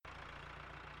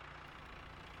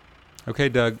Okay,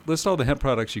 Doug, list all the hemp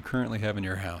products you currently have in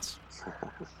your house.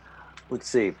 Let's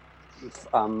see.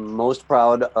 I'm most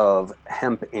proud of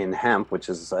Hemp in Hemp, which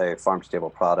is a farm stable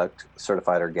product,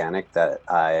 certified organic, that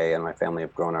I and my family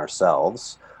have grown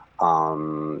ourselves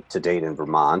to date in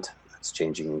Vermont. That's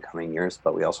changing in coming years,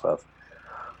 but we also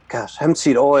have, hemp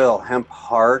seed oil, hemp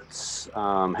hearts,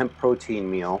 hemp protein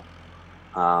meal.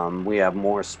 We have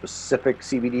more specific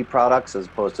CBD products as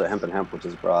opposed to Hemp and Hemp, which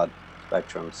is broad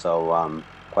spectrum. So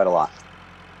quite a lot.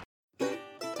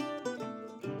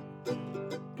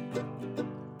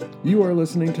 You are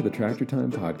listening to the Tractor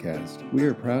Time Podcast. We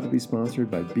are proud to be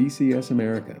sponsored by BCS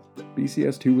America.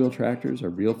 BCS two-wheel tractors are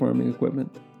real farming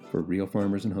equipment for real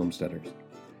farmers and homesteaders.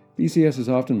 BCS is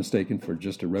often mistaken for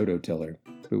just a rototiller,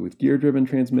 but with gear-driven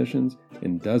transmissions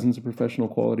and dozens of professional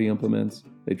quality implements,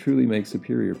 they truly make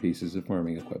superior pieces of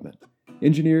farming equipment.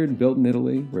 Engineered and built in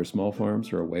Italy, where small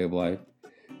farms are a way of life,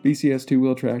 BCS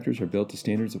two-wheel tractors are built to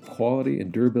standards of quality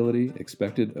and durability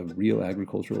expected of real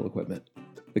agricultural equipment.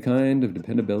 The kind of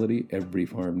dependability every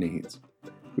farm needs.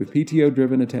 With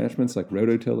PTO-driven attachments like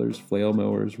rototillers, flail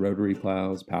mowers, rotary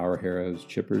plows, power harrows,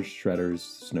 chippers, shredders,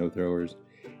 snow throwers,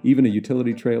 even a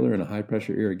utility trailer and a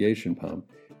high-pressure irrigation pump,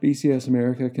 BCS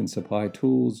America can supply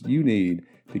tools you need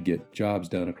to get jobs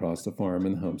done across the farm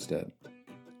and the homestead.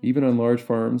 Even on large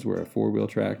farms where a four-wheel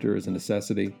tractor is a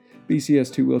necessity,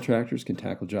 BCS two-wheel tractors can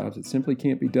tackle jobs that simply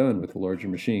can't be done with the larger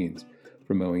machines,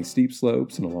 from mowing steep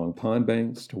slopes and along pond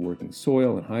banks to working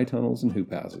soil in high tunnels and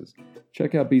hoop houses.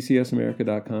 Check out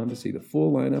bcsamerica.com to see the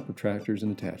full lineup of tractors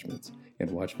and attachments,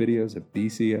 and watch videos of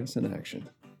BCS in action.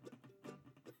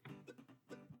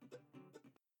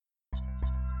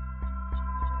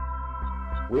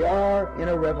 We are in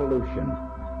a revolution.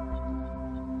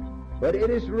 But it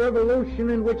is a revolution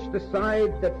in which the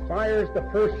side that fires the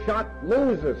first shot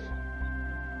loses.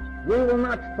 We will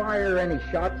not fire any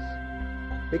shots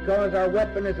because our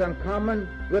weapon is uncommon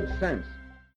good sense.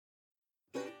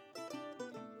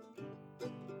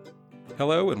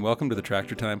 Hello, and welcome to the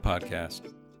Tractor Time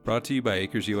Podcast, brought to you by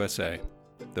Acres USA,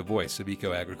 the voice of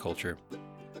eco-agriculture.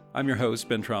 I'm your host,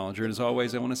 Ben Trollinger, and as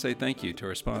always, I want to say thank you to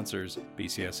our sponsors,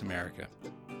 BCS America.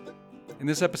 In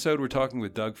this episode, we're talking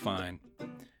with Doug Fine.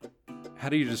 How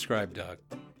do you describe Doug?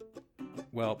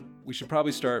 Well, we should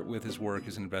probably start with his work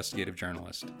as an investigative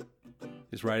journalist.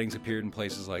 His writings appeared in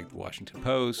places like The Washington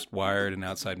Post, Wired, and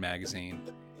Outside Magazine.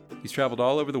 He's traveled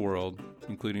all over the world,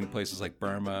 including places like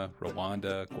Burma,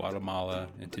 Rwanda, Guatemala,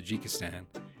 and Tajikistan.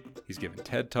 He's given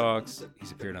TED Talks,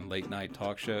 he's appeared on late-night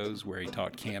talk shows where he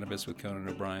talked cannabis with Conan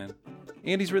O'Brien,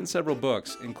 and he's written several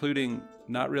books, including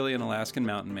Not Really an Alaskan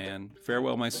Mountain Man,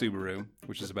 Farewell My Subaru,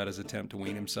 which is about his attempt to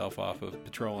wean himself off of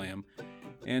petroleum,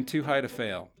 and Too High to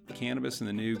Fail, Cannabis and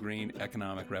the New Green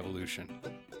Economic Revolution.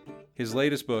 His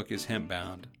latest book is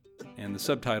Hempbound, and the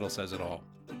subtitle says it all,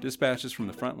 Dispatches from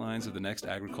the Front Lines of the Next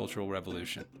Agricultural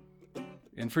Revolution.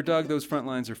 And for Doug, those front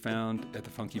lines are found at the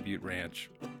Funky Butte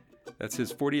Ranch. That's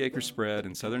his 40-acre spread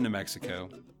in southern New Mexico,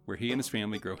 where he and his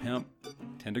family grow hemp,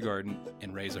 tend a garden,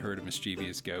 and raise a herd of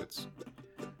mischievous goats.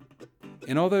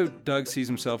 And although Doug sees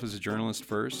himself as a journalist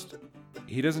first,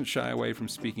 he doesn't shy away from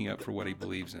speaking up for what he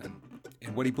believes in.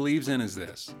 And what he believes in is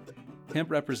this. Hemp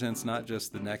represents not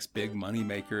just the next big money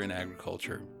maker in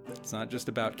agriculture. It's not just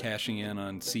about cashing in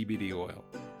on CBD oil.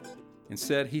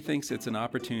 Instead, he thinks it's an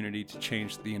opportunity to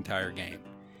change the entire game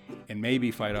and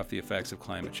maybe fight off the effects of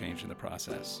climate change in the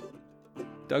process.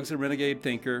 Doug's a renegade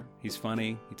thinker, he's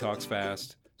funny, he talks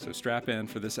fast, so strap in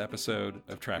for this episode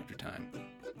of Tractor Time.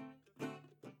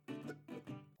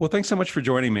 Well, thanks so much for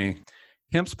joining me.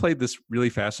 Hemp's played this really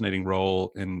fascinating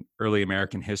role in early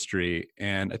American history,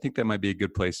 and I think that might be a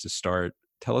good place to start.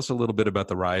 Tell us a little bit about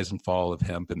the rise and fall of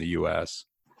hemp in the U.S.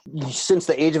 Since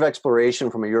the age of exploration,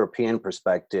 from a European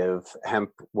perspective,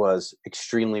 hemp was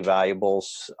extremely valuable.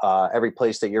 Every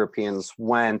place that Europeans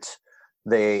went,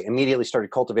 they immediately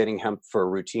started cultivating hemp for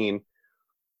routine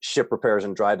ship repairs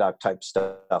and dry dock type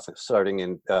stuff. Starting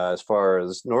in as far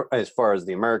as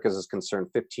the Americas is concerned,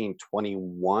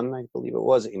 1521, I believe it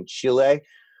was, in Chile.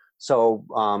 So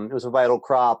it was a vital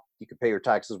crop. You could pay your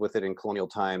taxes with it in colonial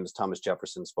times. Thomas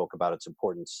Jefferson spoke about its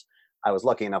importance. I was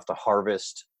lucky enough to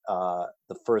harvest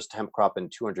the first hemp crop in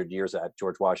 200 years at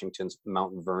George Washington's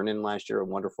Mount Vernon last year. A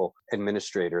wonderful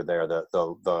administrator there,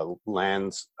 the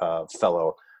lands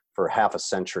fellow for half a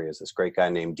century, is this great guy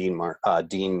named Dean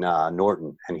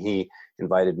Norton, and he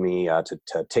invited me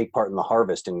to take part in the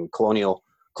harvest in colonial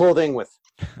clothing with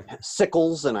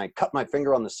sickles, and I cut my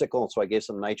finger on the sickle, so I gave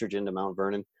some nitrogen to Mount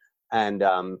Vernon, and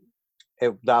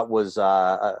that was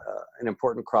an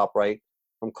important crop right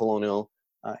from colonial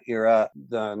era.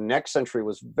 The next century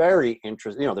was very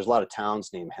interesting. There's a lot of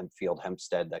towns named Hempfield,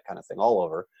 Hempstead, that kind of thing all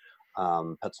over.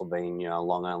 Pennsylvania,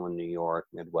 Long Island, New York,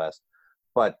 Midwest.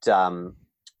 But the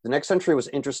next century was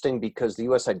interesting because the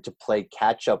U.S. had to play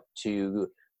catch up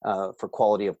for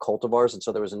quality of cultivars, and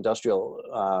so there was industrial,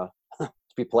 to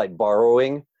be polite,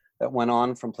 borrowing that went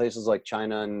on from places like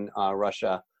China and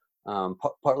Russia,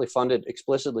 partly funded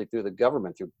explicitly through the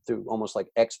government, through almost like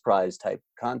X Prize type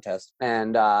contests.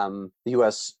 And the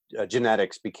U.S.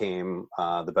 Genetics became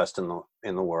the best in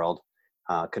the world.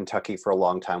 Kentucky for a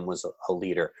long time was a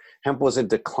leader. Hemp was in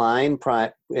decline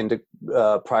prior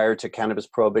to cannabis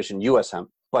prohibition, U.S. hemp,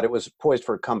 but it was poised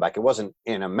for a comeback. It wasn't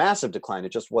in a massive decline.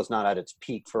 It just was not at its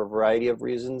peak for a variety of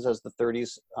reasons as the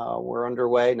 30s were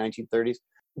underway, 1930s.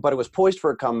 But it was poised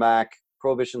for a comeback.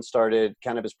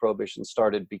 Cannabis prohibition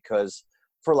started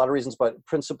for a lot of reasons, but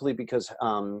principally because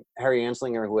Harry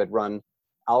Anslinger, who had run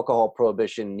alcohol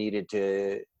prohibition, needed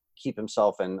to keep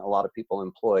himself and a lot of people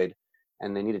employed,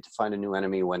 and they needed to find a new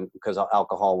enemy because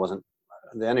alcohol wasn't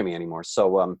the enemy anymore.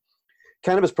 So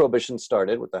cannabis prohibition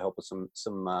started with the help of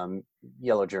some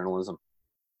yellow journalism.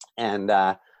 And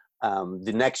the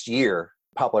next year,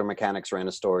 Popular Mechanics ran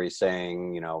a story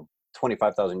saying,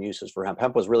 25,000 uses for hemp.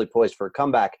 Hemp was really poised for a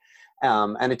comeback.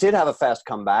 And it did have a fast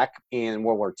comeback in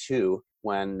World War II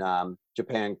when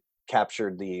Japan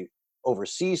captured the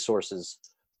overseas sources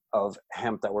of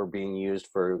hemp that were being used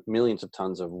for millions of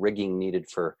tons of rigging needed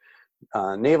for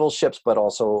naval ships, but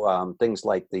also things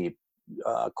like the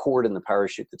cord in the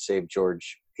parachute that saved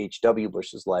George H.W.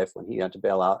 Bush's life when he had to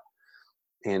bail out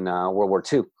in World War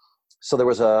II. So there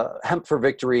was a Hemp for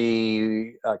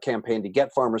Victory campaign to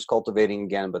get farmers cultivating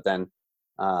again, but then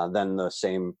the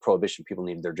same prohibition people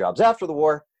needed their jobs after the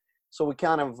war. So we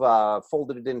kind of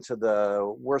folded it into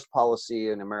the worst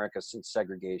policy in America since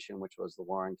segregation, which was the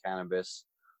war on cannabis,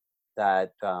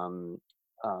 that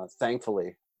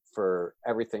thankfully, for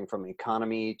everything from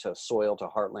economy to soil to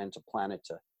heartland to planet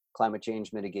to climate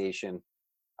change mitigation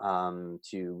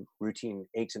to routine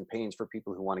aches and pains for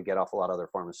people who want to get off a lot of other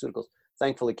pharmaceuticals,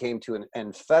 thankfully came to an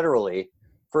end federally,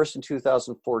 first in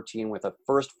 2014 with a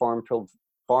first farm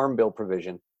bill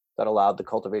provision that allowed the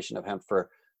cultivation of hemp for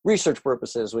research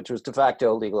purposes, which was de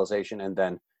facto legalization, and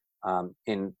then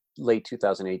in late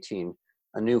 2018,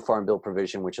 a new farm bill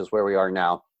provision, which is where we are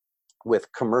now,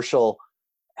 with commercial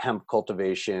hemp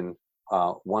cultivation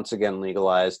once again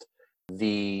legalized.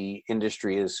 The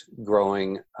industry is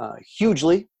growing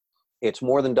hugely. It's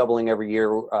more than doubling every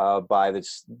year. By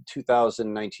this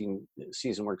 2019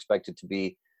 season, we're expected to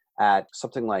be at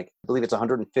something like, I believe it's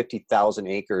 150,000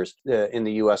 acres in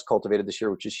the U.S. cultivated this year,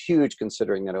 which is huge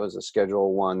considering that it was a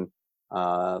Schedule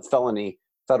I felony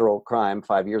federal crime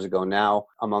 5 years ago. Now,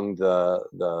 among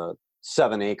the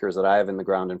 7 acres that I have in the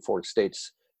ground in 4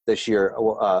 states this year,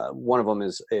 one of them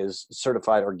is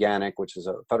certified organic, which is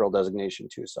a federal designation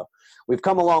too. So we've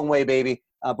come a long way, baby,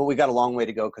 but we got a long way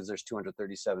to go because there's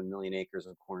 237 million acres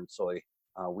of corn, soy,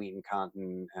 wheat, and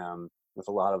cotton, with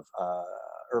a lot of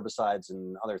herbicides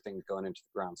and other things going into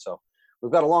the ground. So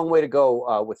we've got a long way to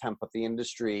go with hemp, but the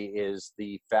industry is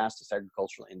the fastest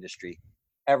agricultural industry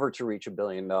ever to reach $1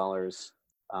 billion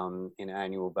in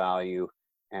annual value,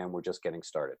 and we're just getting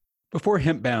started. Before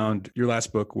Hempbound, your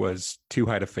last book was Too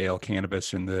High to Fail,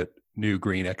 Cannabis and the New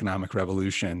Green Economic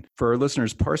Revolution. For our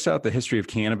listeners, parse out the history of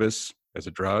cannabis as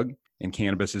a drug and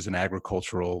cannabis as an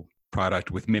agricultural product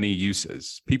with many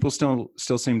uses. People still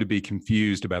seem to be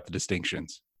confused about the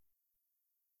distinctions.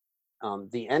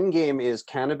 The end game is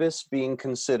cannabis being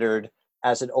considered,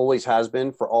 as it always has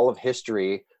been for all of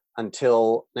history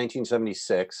until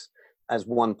 1976, as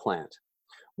one plant.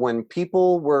 When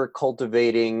people were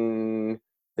cultivating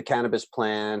the cannabis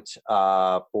plant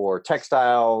for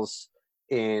textiles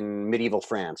in medieval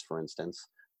France, for instance,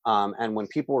 and when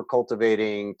people were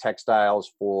cultivating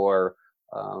textiles for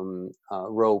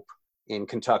rope in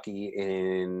Kentucky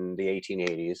in the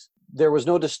 1880s, there was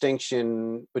no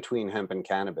distinction between hemp and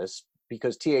cannabis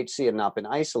because THC had not been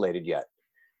isolated yet.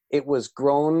 It was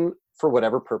grown for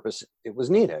whatever purpose it was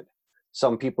needed.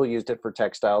 Some people used it for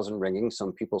textiles and rigging.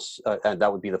 Some people, and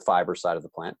that would be the fiber side of the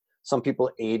plant. Some people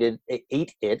ate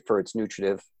it for its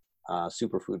nutritive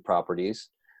superfood properties,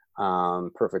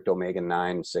 perfect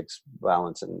omega-9, 6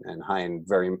 balance, and high in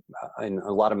in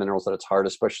a lot of minerals that it's hard,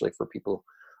 especially for people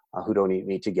who don't eat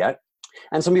meat, to get.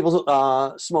 And some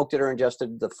people smoked it or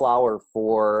ingested the flower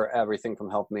for everything from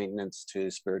health maintenance to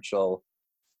spiritual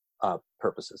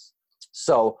purposes.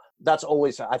 So that's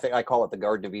always, I call it the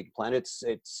Garden of Eden plant.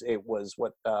 It was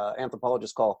what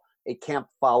anthropologists call a camp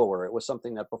follower. It was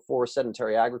something that before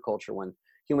sedentary agriculture, when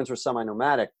humans were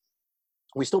semi-nomadic,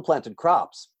 we still planted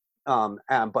crops,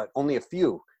 but only a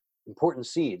few important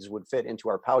seeds would fit into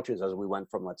our pouches as we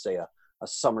went from, let's say, a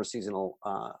summer seasonal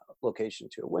location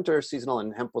to. Winter, seasonal,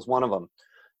 and hemp was one of them.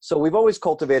 So we've always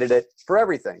cultivated it for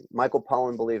everything. Michael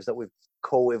Pollan believes that we've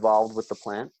co-evolved with the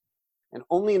plant. And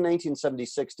only in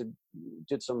 1976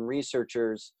 did some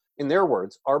researchers, in their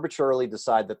words, arbitrarily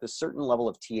decide that this certain level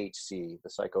of THC, the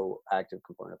psychoactive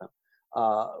component of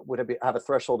hemp, would have a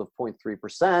threshold of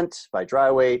 0.3% by dry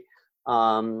weight,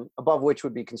 above which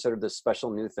would be considered this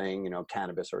special new thing,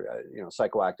 cannabis or,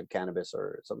 psychoactive cannabis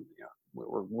or some,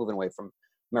 we're moving away from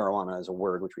marijuana as a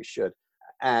word, which we should.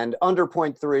 And under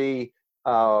 0.3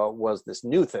 was this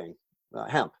new thing,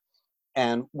 hemp.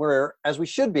 And we're, as we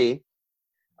should be,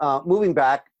 moving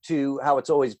back to how it's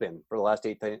always been for the last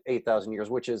 8,000 years,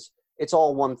 which is it's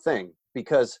all one thing,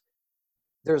 because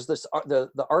there's this,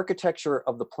 the architecture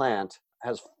of the plant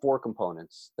has 4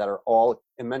 components that are all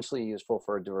immensely useful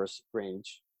for a diverse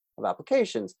range of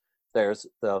applications. There's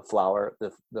the flower,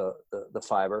 the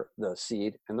fiber, the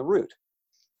seed, and the root.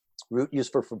 Root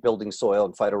used for building soil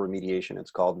and phytoremediation,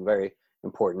 it's called, and very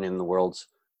important in the world's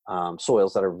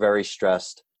soils that are very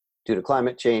stressed due to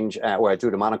climate change, or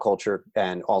due to monoculture,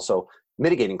 and also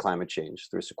mitigating climate change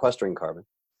through sequestering carbon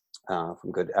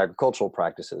from good agricultural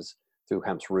practices through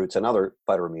hemp's roots and other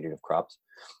phytoremediative crops.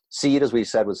 Seed, as we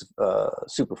said, was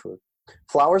superfood.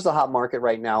 Flower is the hot market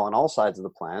right now on all sides of the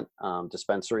plant.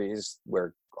 Dispensaries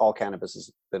where all cannabis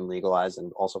has been legalized,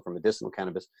 and also for medicinal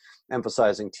cannabis,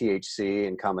 emphasizing THC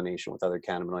in combination with other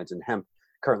cannabinoids. And hemp,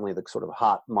 currently the sort of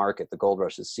hot market, the gold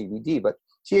rush, is CBD. But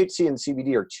THC and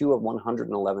CBD are 2 of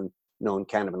 111 known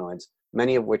cannabinoids,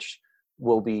 many of which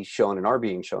will be shown and are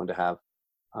being shown to have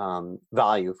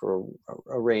value for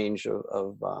a range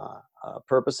of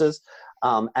purposes.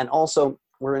 And also,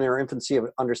 we're in our infancy of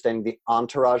understanding the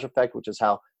entourage effect, which is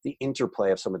how the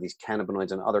interplay of some of these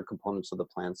cannabinoids and other components of the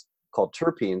plants called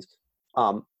terpenes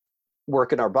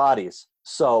work in our bodies.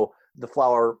 So the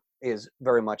flower is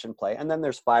very much in play. And then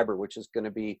there's fiber, which is going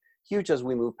to be huge as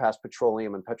we move past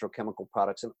petroleum and petrochemical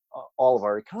products in all of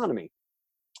our economy.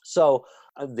 So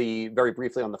very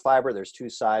briefly on the fiber, there's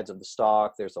 2 sides of the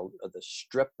stalk. There's the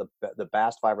strip, the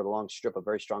bast fiber, the long strip of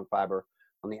very strong fiber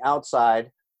on the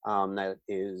outside that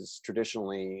is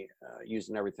traditionally used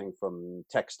in everything from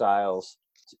textiles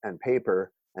and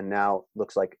paper, and now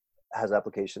looks like has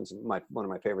applications. One of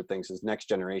my favorite things is next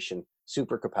generation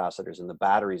supercapacitors, and the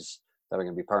batteries that are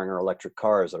going to be powering our electric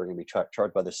cars that are going to be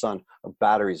charged by the sun. Our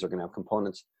batteries are going to have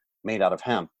components made out of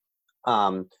hemp.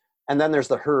 And then there's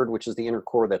the hurd, which is the inner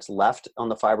core that's left on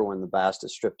the fiber when the bast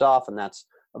is stripped off. And that's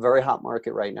a very hot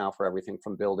market right now for everything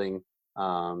from building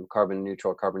carbon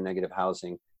neutral, carbon negative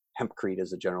housing, hempcrete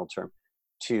is a general term,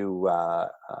 to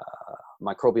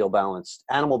microbial balanced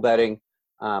animal bedding.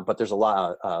 But there's a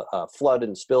lot of flood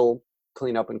and spill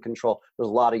cleanup and control. There's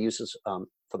a lot of uses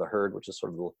for the hurd, which is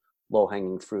sort of the low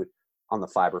hanging fruit on the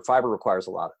fiber. Fiber requires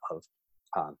a lot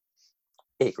of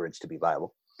acreage to be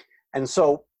viable. And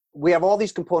so we have all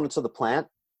these components of the plant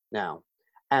now,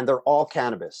 and they're all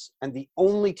cannabis. And the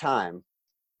only time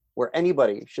where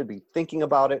anybody should be thinking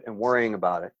about it and worrying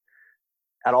about it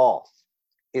at all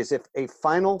is if a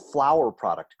final flower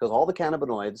product, because all the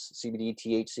cannabinoids, CBD,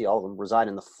 THC, all of them reside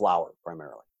in the flower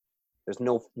primarily. There's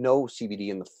no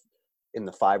CBD in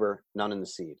the fiber, none in the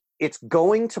seed. It's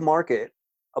going to market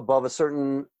above a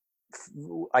certain,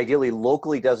 ideally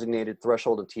locally designated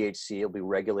threshold of THC. It'll be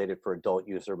regulated for adult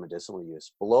use or medicinal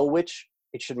use, below which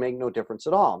it should make no difference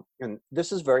at all. And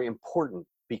this is very important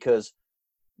because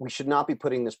we should not be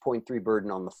putting this 0.3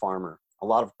 burden on the farmer. A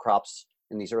lot of crops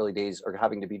in these early days are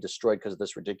having to be destroyed because of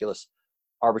this ridiculous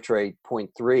arbitrary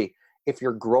 0.3. If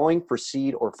you're growing for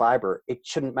seed or fiber, it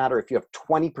shouldn't matter if you have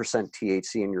 20%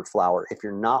 THC in your flower. If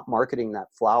you're not marketing that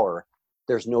flower,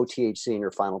 there's no THC in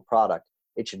your final product.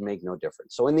 It should make no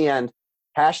difference. So in the end,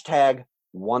 hashtag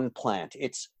one plant.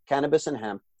 It's cannabis and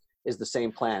hemp is the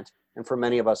same plant. And for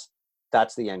many of us,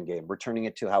 that's the end game, returning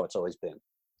it to how it's always been.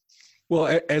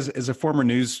 Well, as a former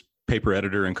newspaper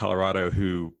editor in Colorado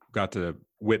who got to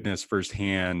witness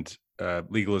firsthand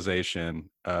legalization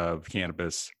of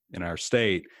cannabis in our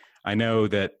state, I know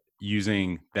that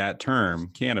using that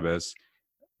term, cannabis,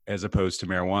 as opposed to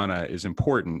marijuana, is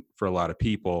important for a lot of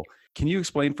people. Can you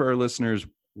explain for our listeners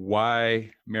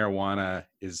why marijuana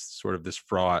is sort of this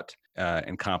fraught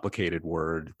and complicated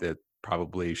word that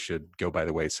probably should go by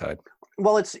the wayside?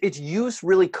 Well, its use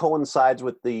really coincides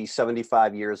with the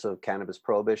 75 years of cannabis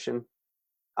prohibition.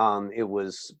 It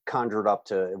was conjured up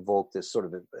to evoke this sort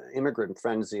of immigrant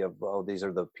frenzy of, oh, these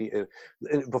are the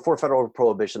before federal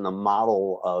prohibition. The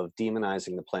model of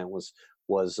demonizing the plant was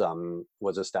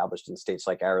established in states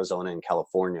like Arizona and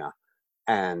California,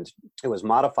 and it was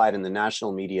modified in the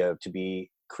national media to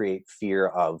create fear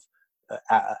of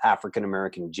African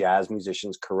American jazz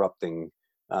musicians corrupting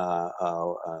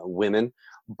women,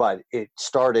 but it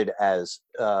started as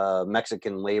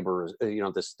Mexican laborers.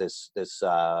 The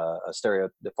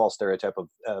false stereotype of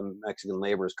Mexican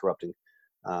laborers corrupting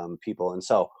people, and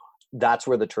so that's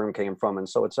where the term came from. And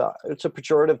so it's a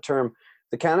pejorative term.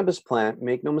 The cannabis plant,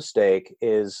 make no mistake,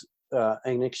 is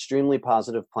an extremely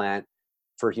positive plant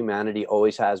for humanity.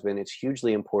 Always has been. It's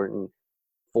hugely important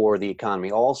for the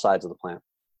economy, all sides of the plant.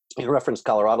 You referenced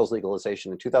Colorado's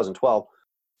legalization in 2012.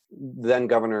 Then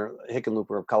Governor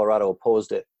Hickenlooper of Colorado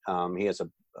opposed it. He has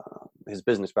his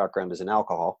business background is in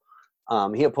alcohol.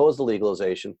 He opposed the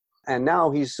legalization, and now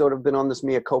he's sort of been on this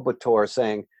mea culpa tour,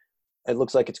 saying it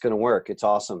looks like it's going to work. It's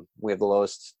awesome. We have the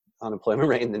lowest unemployment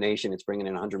rate in the nation. It's bringing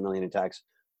in $100 million in tax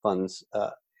funds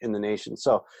in the nation.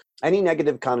 So any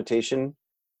negative connotation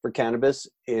for cannabis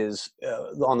is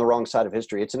on the wrong side of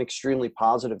history. It's an extremely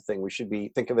positive thing. We should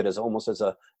think of it as almost as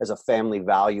a family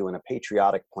value and a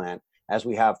patriotic plant, as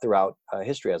we have throughout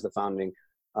history, as the founding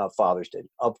fathers did.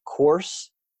 Of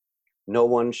course, no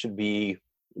one should be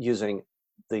using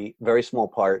the very small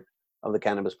part of the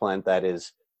cannabis plant that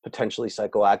is potentially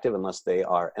psychoactive unless they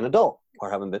are an adult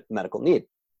or have a medical need.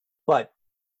 But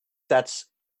that's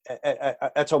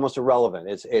almost irrelevant.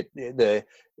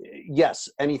 Yes,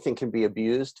 anything can be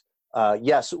abused.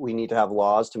 Yes, we need to have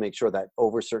laws to make sure that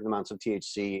over certain amounts of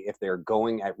THC, if they're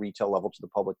going at retail level to the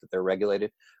public, that they're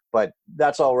regulated. But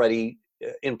that's already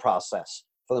in process.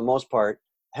 For the most part,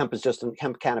 hemp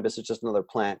cannabis is just another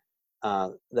plant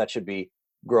that should be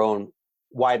grown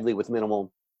widely with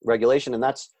minimal regulation. And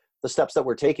that's the steps that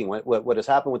we're taking. What has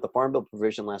happened with the Farm Bill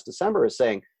provision last December is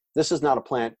saying this is not a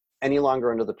plant any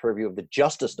longer under the purview of the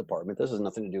Justice Department. This has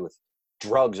nothing to do with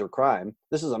drugs or crime.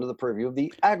 This is under the purview of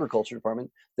the Agriculture Department.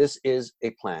 This is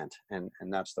a plant, and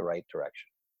that's the right direction.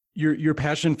 Your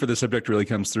passion for the subject really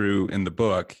comes through in the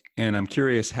book, and I'm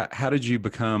curious, how did you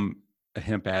become a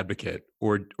hemp advocate,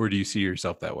 or do you see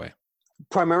yourself that way?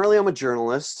 Primarily, I'm a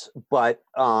journalist, but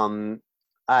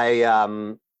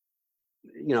everything,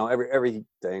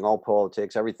 all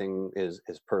politics, everything is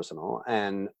personal.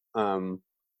 And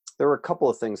there were a couple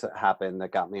of things that happened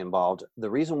that got me involved. The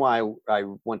reason why I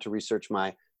went to research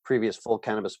my previous full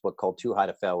cannabis book called Too High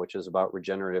to Fail, which is about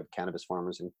regenerative cannabis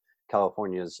farmers in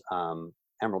California's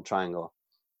Emerald Triangle,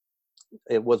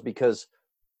 it was because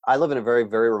I live in a very,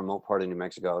 very remote part of New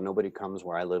Mexico. Nobody comes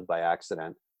where I live by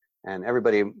accident. And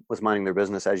everybody was minding their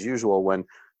business as usual when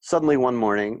suddenly one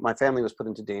morning my family was put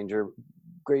into danger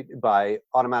by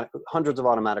hundreds of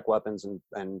automatic weapons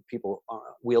and people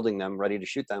wielding them, ready to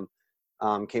shoot them,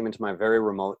 came into my very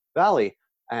remote valley.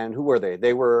 And who were they?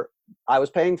 I was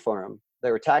paying for them.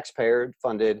 They were taxpayer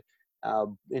funded,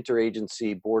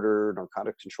 interagency border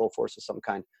narcotics control force of some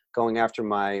kind, going after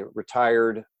my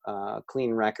retired,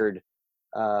 clean record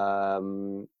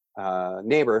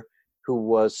neighbor who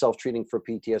was self-treating for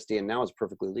PTSD and now is a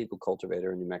perfectly legal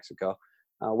cultivator in New Mexico.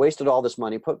 Wasted all this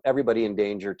money, put everybody in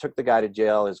danger, took the guy to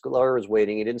jail. His lawyer was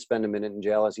waiting. He didn't spend a minute in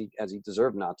jail as he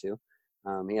deserved not to.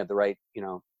 He had the right,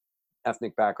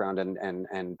 ethnic background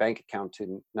and bank account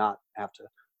to not have to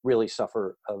really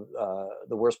suffer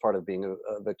the worst part of being a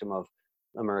victim of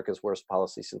America's worst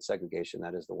policy since segregation,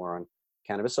 that is the war on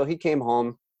cannabis. So he came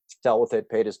home, dealt with it,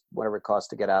 paid his whatever it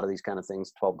cost to get out of these kind of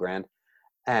things, $12,000.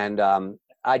 And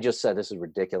I just said, this is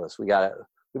ridiculous. We've got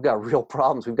real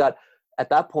problems. At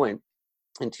that point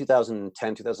in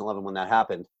 2010, 2011, when that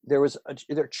happened, there was a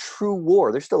true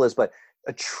war. There still is, but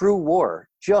a true war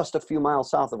just a few miles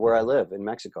south of where I live in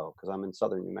Mexico, because I'm in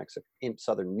southern New Mexico. In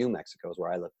southern New Mexico is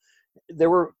where I live. There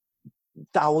were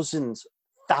thousands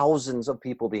of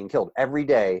people being killed every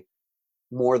day.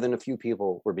 More than a few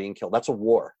people were being killed. That's a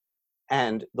war.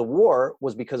 And the war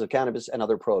was because of cannabis and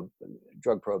other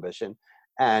drug prohibition.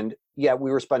 And yet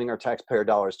we were spending our taxpayer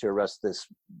dollars to arrest this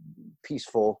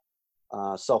peaceful,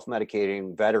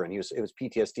 self-medicating veteran. It was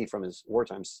PTSD from his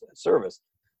wartime service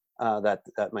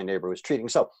that my neighbor was treating.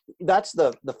 So that's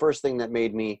the first thing that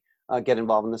made me get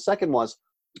involved. And the second was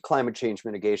climate change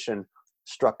mitigation.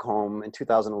 Struck home in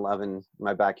 2011 in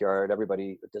my backyard.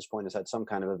 Everybody at this point has had some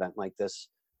kind of event like this,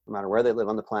 no matter where they live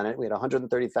on the planet. We had a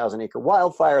 130,000 acre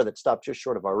wildfire that stopped just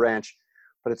short of our ranch,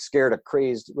 but it scared a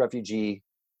crazed refugee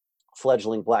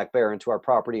fledgling black bear into our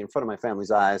property in front of my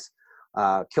family's eyes,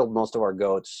 killed most of our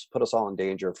goats, put us all in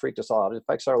danger, freaked us all out. It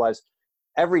affects our lives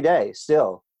every day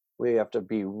still. We have to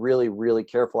be really, really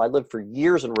careful. I lived for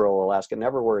years in rural Alaska,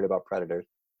 never worried about predators.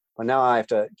 But now I have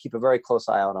to keep a very close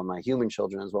eye out on my human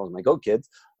children as well as my goat kids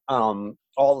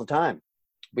all the time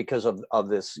because of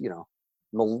this,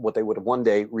 what they would have one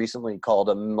day recently called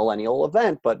a millennial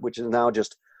event, but which is now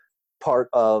just part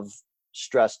of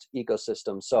stressed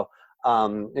ecosystems. So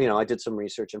I did some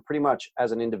research, and pretty much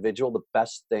as an individual, the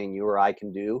best thing you or I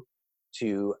can do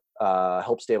to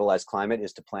help stabilize climate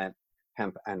is to plant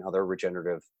hemp and other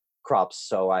regenerative crops.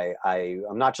 So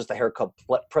I'm not just a hair club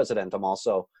president. I'm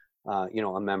also,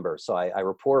 a member. So I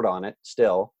report on it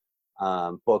still,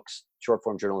 books, short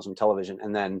form journalism, television,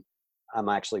 and then I'm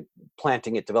actually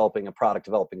planting it, developing a product,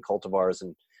 developing cultivars,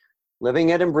 and living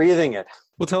it and breathing it.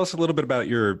 Well, tell us a little bit about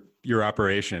your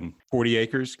operation. 40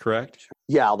 acres, correct?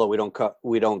 Yeah, although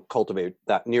we don't cultivate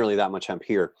nearly that much hemp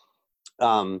here.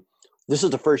 This is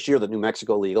the first year that New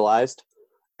Mexico legalized,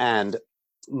 and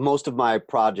most of my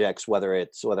projects, whether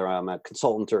I'm a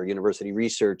consultant or a university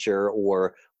researcher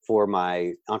or for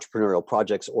my entrepreneurial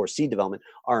projects or seed development,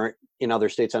 are in other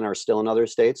states and are still in other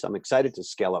states. I'm excited to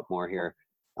scale up more here,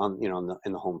 in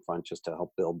the home front, just to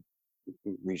help build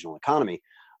regional economy.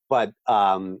 But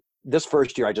this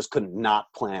first year, I just couldn't not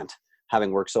plant,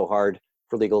 having worked so hard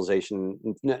for legalization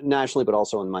nationally, but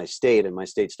also in my state. And my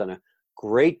state's done a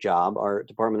great job. Our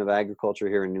Department of Agriculture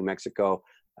here in New Mexico,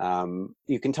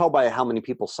 you can tell by how many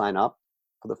people sign up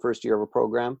for the first year of a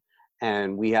program.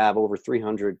 And we have over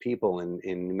 300 people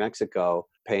in New Mexico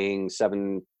paying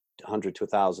 $700 to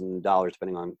 $1,000,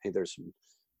 depending on,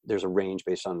 there's a range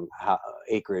based on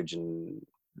acreage and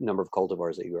number of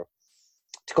cultivars that you grow,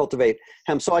 to cultivate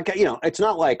hemp. So it's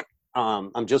not like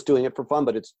I'm just doing it for fun,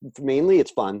 but it's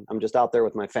fun. I'm just out there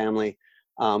with my family,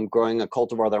 growing a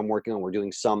cultivar that I'm working on. We're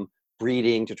doing some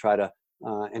breeding to try to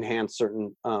enhance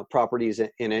certain properties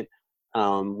in it.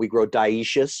 We grow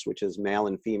dioecious, which is male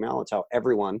and female. It's how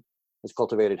everyone has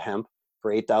cultivated hemp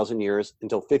for 8,000 years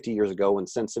until 50 years ago, when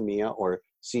sensimilla, or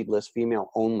seedless female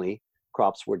only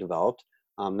crops, were developed.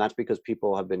 That's because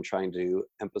people have been trying to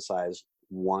emphasize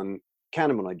one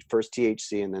cannabinoid, first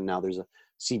THC, and then now there's a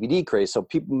CBD craze. So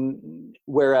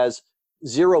whereas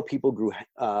 0 people grew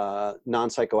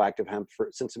non-psychoactive hemp for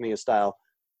sensimilla style,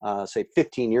 say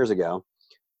 15 years ago,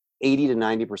 80 to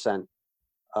 90%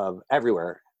 of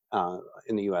everywhere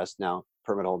in the US now,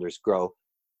 permit holders grow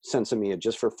sensimilla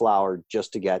just for flower,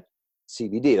 just to get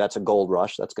CBD. That's a gold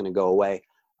rush. That's going to go away.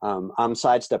 I'm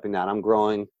sidestepping that. I'm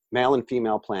growing male and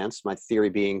female plants, my theory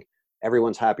being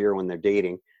everyone's happier when they're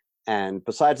dating. And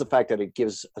besides the fact that it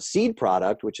gives a seed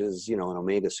product, which is, an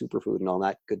omega superfood and all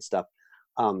that good stuff,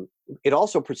 it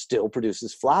also still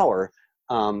produces flower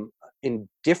in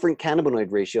different cannabinoid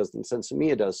ratios than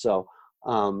sensimilla does. So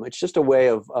it's just a way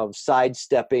of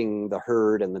sidestepping the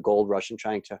herd and the gold rush and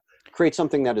trying to create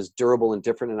something that is durable and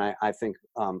different, and I think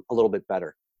a little bit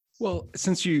better. Well,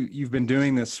 since you've been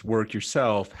doing this work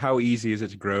yourself, how easy is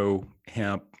it to grow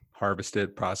hemp, harvest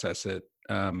it, process it?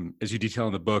 As you detail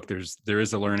in the book, there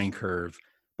is a learning curve,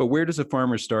 but where does a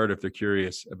farmer start if they're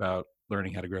curious about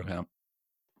learning how to grow hemp?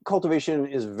 Cultivation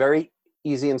is very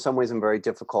easy in some ways and very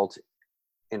difficult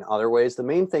in other ways. The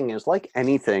main thing is, like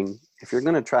anything, if you're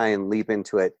going to try and leap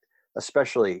into it,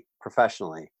 especially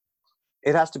professionally,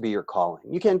 it has to be your calling.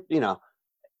 You can't,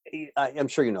 I'm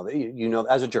sure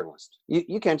as a journalist,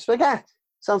 you can't just be like,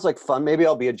 sounds like fun. Maybe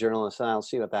I'll be a journalist and I'll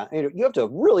see what that. You have to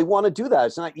really want to do that.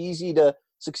 It's not easy to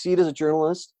succeed as a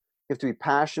journalist. You have to be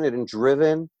passionate and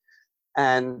driven,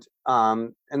 and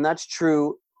that's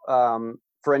true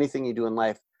for anything you do in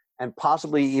life, and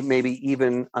possibly maybe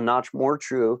even a notch more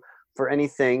true for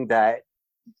anything that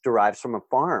derives from a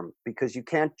farm, because you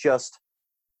can't just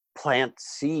plant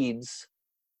seeds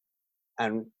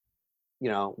and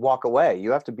walk away.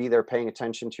 You have to be there paying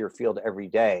attention to your field every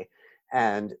day.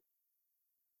 And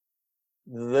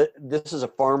this is a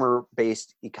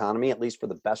farmer-based economy, at least for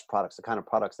the best products, the kind of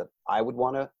products that I would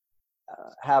want to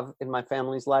have in my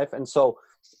family's life. And so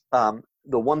the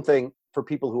one thing for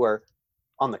people who are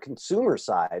on the consumer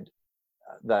side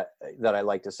that I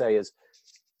like to say is,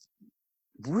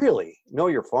 really know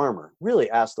your farmer, really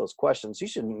ask those questions. You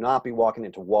should not be walking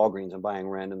into Walgreens and buying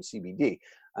random CBD.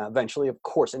 Eventually, of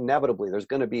course, inevitably, there's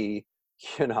going to be,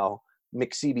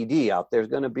 mixed CBD out there. There's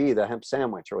going to be the hemp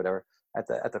sandwich or whatever at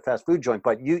the fast food joint.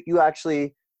 But you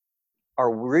actually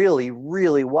are really,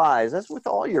 really wise, as with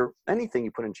anything you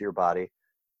put into your body,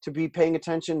 to be paying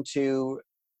attention to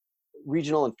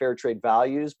regional and fair trade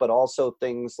values, but also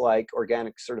things like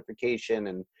organic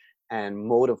certification and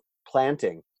mode of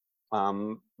planting.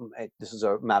 This is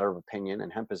a matter of opinion,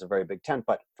 and hemp is a very big tent.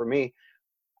 But for me,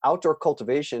 outdoor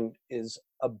cultivation is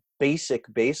a basic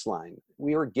baseline.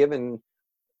 We were given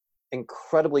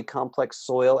incredibly complex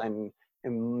soil and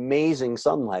amazing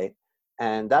sunlight,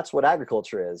 and that's what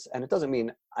agriculture is. And it doesn't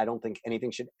mean I don't think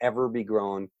anything should ever be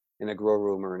grown in a grow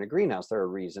room or in a greenhouse. There are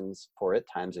reasons for it,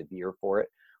 times of year for it.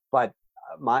 But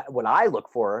what I look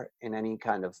for in any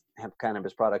kind of hemp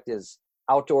cannabis product is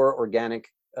outdoor organic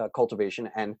cultivation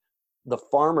and the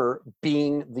farmer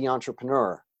being the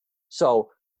entrepreneur. So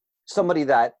somebody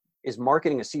that is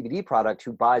marketing a CBD product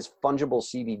who buys fungible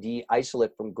CBD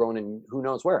isolate from grown in who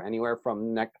knows where, anywhere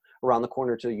from around the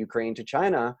corner to Ukraine to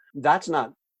China, that's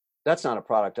not a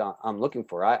product I'm looking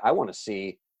for. I want to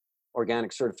see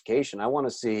organic certification. I want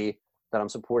to see that I'm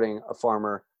supporting a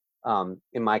farmer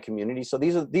in my community. So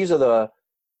these are the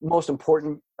most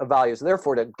important values.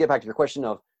 Therefore, to get back to your question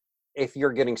of if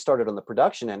you're getting started on the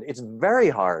production end, it's very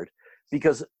hard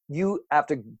because you have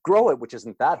to grow it, which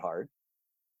isn't that hard,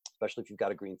 especially if you've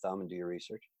got a green thumb and do your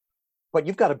research. But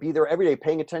you've got to be there every day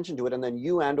paying attention to it. And then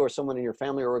you and or someone in your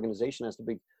family or organization has to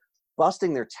be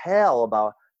busting their tail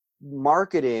about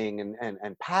marketing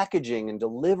and packaging and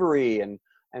delivery and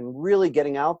really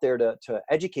getting out there to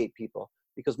educate people.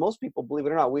 Because most people, believe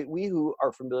it or not, we who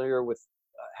are familiar with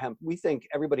hemp, we think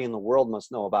everybody in the world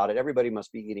must know about it. Everybody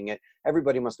must be eating it.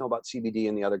 Everybody must know about CBD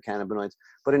and the other cannabinoids.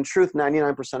 But in truth,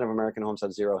 99% of American homes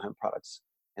have zero hemp products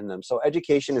in them. So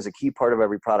education is a key part of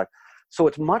every product. So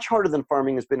it's much harder than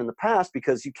farming has been in the past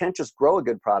because you can't just grow a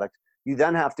good product. You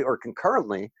then have to, or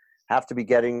concurrently, have to be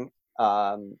getting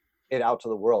it out to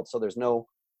the world. So there's no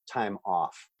time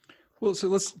off. Well, so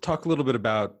let's talk a little bit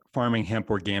about farming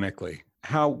hemp organically.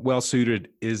 How well suited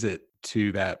is it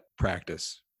to that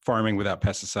practice, farming without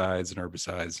pesticides and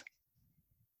herbicides?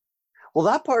 Well,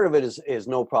 that part of it is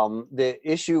no problem. The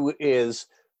issue is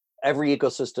every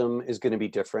ecosystem is going to be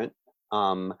different.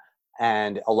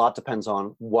 And a lot depends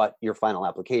on what your final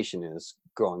application is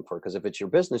growing for. Because if it's your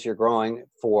business, you're growing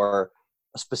for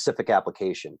a specific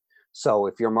application. So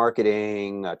if you're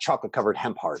marketing chocolate covered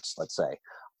hemp hearts, let's say,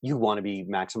 you want to be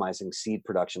maximizing seed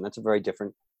production. That's a very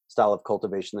different style of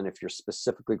cultivation than if you're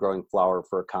specifically growing flower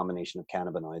for a combination of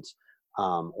cannabinoids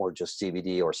or just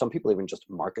CBD, or some people even just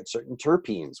market certain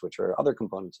terpenes, which are other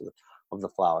components of the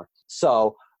flower.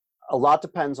 So a lot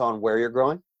depends on where you're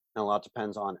growing, and a lot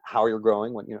depends on how you're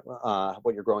growing, what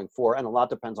you're growing for, and a lot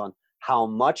depends on how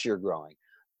much you're growing.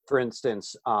 For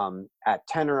instance, at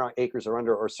 10 acres or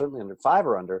under, or certainly under 5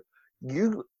 or under,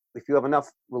 if you have enough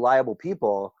reliable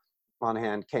people on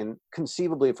hand, can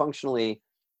conceivably, functionally,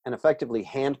 and effectively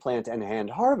hand plant and hand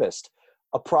harvest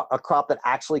a crop that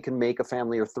actually can make a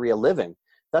family or 3 a living.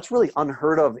 That's really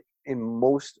unheard of in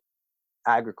most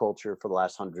agriculture for the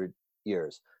last 100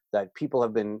 years, that people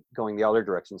have been going the other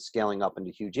direction, scaling up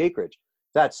into huge acreage.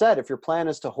 That said, if your plan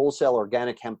is to wholesale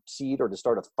organic hemp seed or to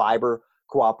start a fiber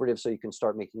cooperative so you can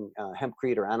start making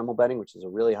hempcrete or animal bedding, which is a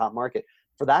really hot market,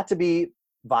 for that to be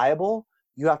viable,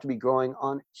 you have to be growing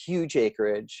on huge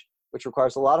acreage, which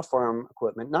requires a lot of farm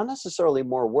equipment, not necessarily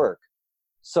more work.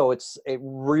 So it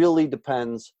really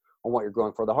depends on what you're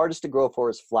growing for. The hardest to grow for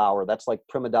is flower. That's like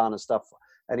prima donna stuff.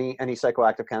 Any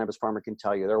psychoactive cannabis farmer can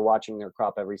tell you. They're watching their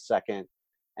crop every second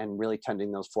and really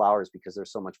tending those flowers because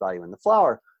there's so much value in the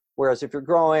flower. Whereas if you're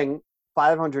growing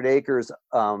 500 acres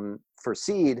for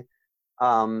seed,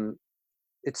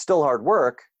 it's still hard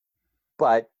work,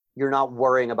 but you're not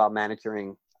worrying about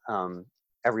manicuring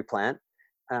every plant.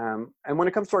 And when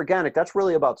it comes to organic, that's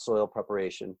really about soil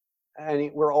preparation.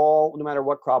 And we're all, no matter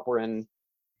what crop we're in,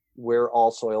 we're all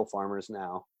soil farmers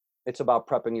now. It's about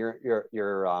prepping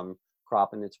your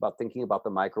crop, and it's about thinking about the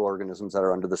microorganisms that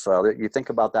are under the soil. You think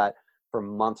about that for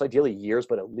months, ideally years,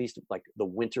 but at least like the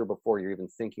winter before you're even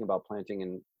thinking about planting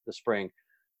in the spring.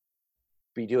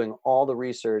 Be doing all the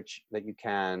research that you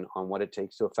can on what it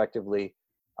takes to effectively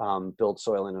build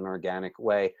soil in an organic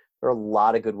way. There are a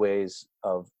lot of good ways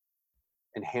of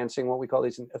enhancing what we call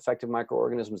these effective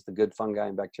microorganisms, the good fungi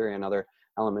and bacteria and other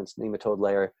elements, nematode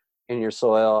layer in your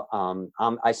soil.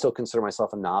 I still consider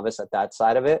myself a novice at that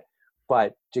side of it.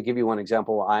 But to give you one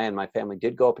example, I and my family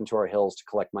did go up into our hills to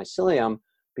collect mycelium,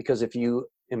 because if you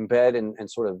embed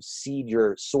and sort of seed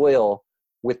your soil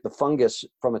with the fungus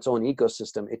from its own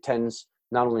ecosystem, it tends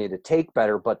not only to take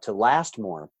better, but to last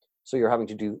more. So you're having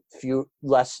to do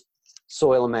less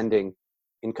soil amending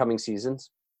in coming seasons.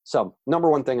 So number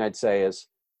one thing I'd say is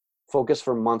focus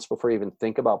for months before you even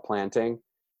think about planting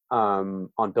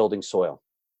on building soil.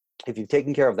 If you've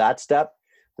taken care of that step,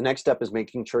 the next step is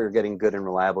making sure you're getting good and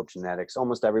reliable genetics.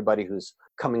 Almost everybody who's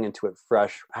coming into it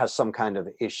fresh has some kind of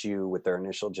issue with their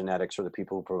initial genetics, or the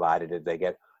people who provided it. They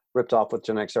get ripped off with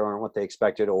genetics that aren't what they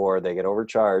expected, or they get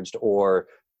overcharged, or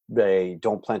they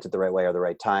don't plant it the right way or the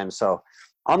right time. So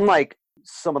unlike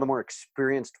some of the more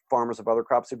experienced farmers of other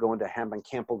crops who go into hemp and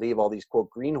can't believe all these quote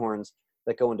greenhorns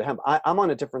that go into hemp, I'm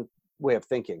on a different way of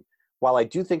thinking. While I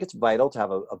do think it's vital to have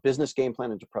a business game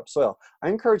plan and to prep soil, I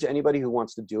encourage anybody who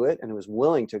wants to do it and who is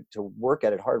willing to work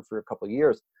at it hard for a couple of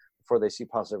years before they see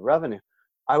positive revenue,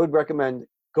 I would recommend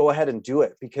go ahead and do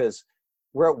it, because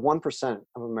we're at 1%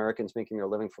 of Americans making their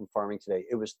living from farming today.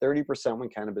 It was 30% when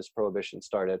cannabis prohibition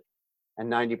started,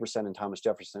 and 90% in Thomas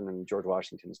Jefferson and George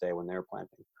Washington's day when they were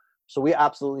planting. So we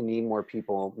absolutely need more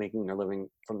people making their living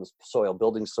from the soil,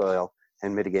 building soil,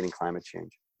 and mitigating climate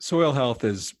change. Soil health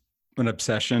is an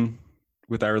obsession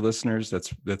with our listeners.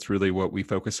 That's really what we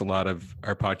focus a lot of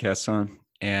our podcasts on.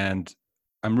 And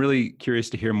I'm really curious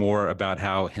to hear more about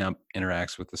how hemp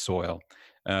interacts with the soil.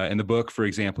 In the book, for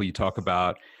example, you talk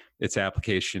about its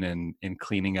application in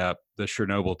cleaning up the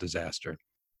Chernobyl disaster.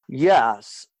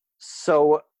 Yes.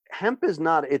 So hemp is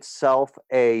not itself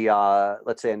a,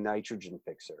 let's say, a nitrogen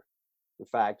fixer. In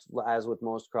fact, as with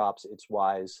most crops, it's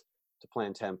wise to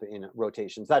plant hemp in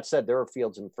rotations. That said, there are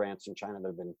fields in France and China that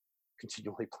have been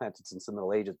continually planted since the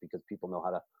Middle Ages because people know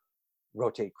how to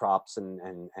rotate crops and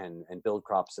build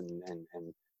crops and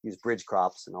use bridge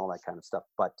crops and all that kind of stuff.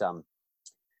 But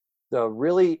the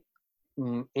really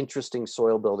interesting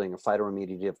soil building, a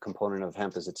phytoremediative component of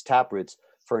hemp is its taproots.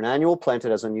 For an annual plant,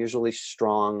 it has unusually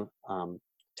strong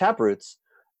taproots.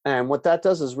 And what that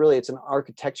does is really, it's an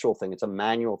architectural thing. It's a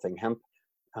manual thing. Hemp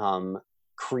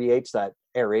creates that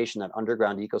aeration, that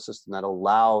underground ecosystem that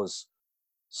allows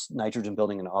nitrogen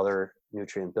building and other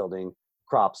nutrient building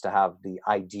crops to have the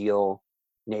ideal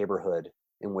neighborhood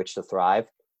in which to thrive.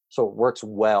 So it works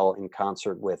well in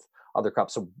concert with other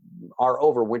crops. So our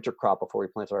overwinter crop before we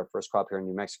planted our first crop here in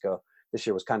New Mexico this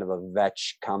year was kind of a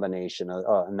vetch combination,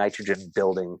 a nitrogen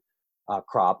building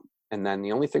crop. And then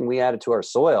the only thing we added to our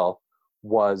soil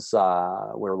was we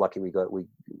were lucky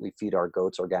we feed our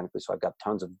goats organically. So I've got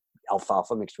tons of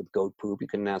alfalfa mixed with goat poop. You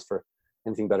couldn't ask for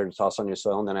anything better to toss on your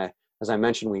soil. And then as I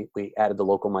mentioned, we added the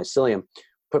local mycelium,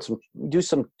 do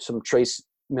some trace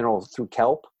mineral through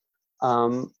kelp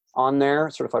on there,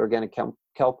 certified organic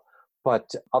kelp. But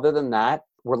other than that,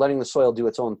 we're letting the soil do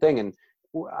its own thing. And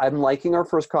I'm liking our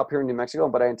first crop here in New Mexico,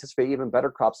 but I anticipate even better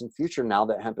crops in future now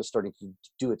that hemp is starting to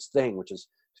do its thing, which is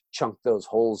chunk those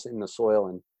holes in the soil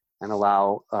and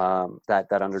allow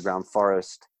that underground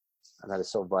forest that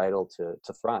is so vital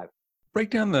to thrive.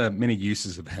 Break down the many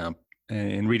uses of hemp.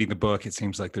 In reading the book, it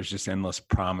seems like there's just endless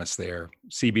promise there.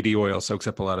 CBD oil soaks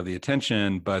up a lot of the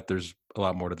attention, but there's a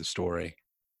lot more to the story.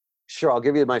 Sure. I'll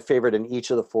give you my favorite in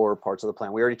each of the 4 parts of the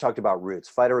plant. We already talked about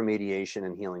roots. Phytoremediation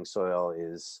and healing soil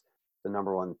is the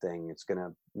number one thing. It's going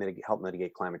to help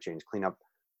mitigate climate change, clean up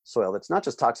soil that's not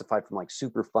just toxified from like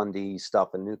Superfundy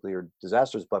stuff and nuclear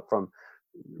disasters, but from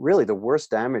really the worst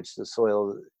damage to the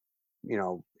soil,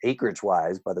 acreage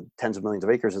wise, by the tens of millions of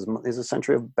acres is a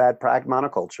century of bad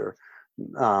monoculture.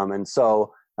 And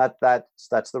so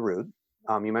that's the root.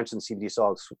 You mentioned CBD,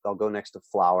 so I'll go next to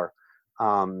flower.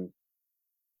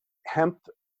 Hemp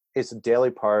is a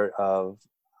daily part of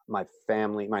my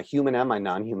family, my human and my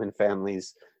non-human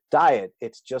family's diet.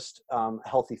 It's just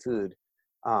healthy food.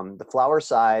 The flower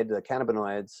side, the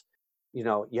cannabinoids,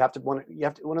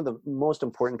 one of the most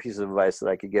important pieces of advice that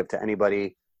I could give to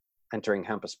anybody entering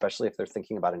hemp, especially if they're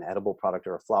thinking about an edible product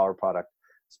or a flower product,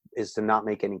 is to not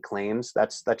make any claims.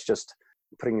 That's just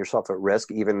putting yourself at risk,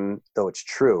 even though it's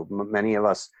true. Many of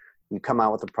us, you come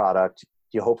out with a product,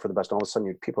 you hope for the best, and all of a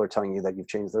sudden people are telling you that you've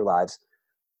changed their lives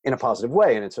in a positive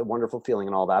way, and it's a wonderful feeling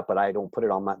and all that, but I don't put it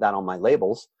on my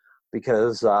labels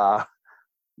because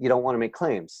you don't want to make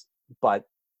claims. But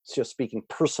just speaking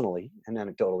personally and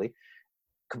anecdotally,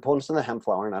 components in the hemp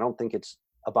flower, and I don't think it's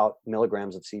about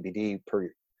milligrams of CBD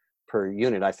per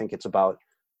unit. I think it's about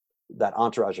that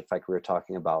entourage effect we were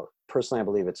talking about. Personally, I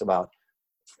believe it's about,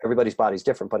 everybody's body's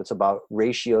different, but it's about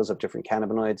ratios of different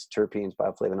cannabinoids, terpenes,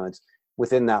 bioflavonoids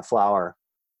within that flower.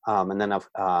 And then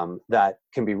that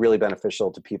can be really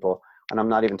beneficial to people. And I'm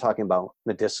not even talking about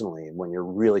medicinally, when you're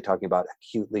really talking about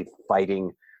acutely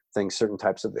fighting things, certain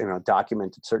types of,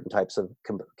 documented certain types of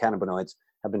cannabinoids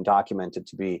have been documented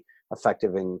to be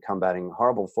effective in combating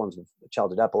horrible forms of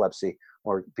childhood epilepsy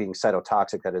or being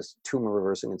cytotoxic, that is tumor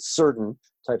reversing in certain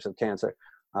types of cancer.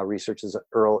 Research is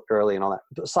early and all that.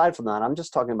 But aside from that, I'm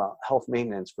just talking about health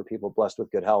maintenance for people blessed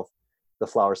with good health. The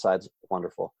flower side's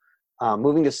wonderful.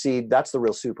 Moving to seed, that's the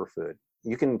real superfood.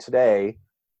 You can today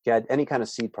get any kind of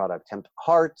seed product, hemp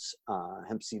hearts,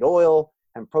 hemp seed oil,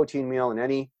 hemp protein meal in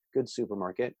any good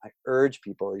supermarket. I urge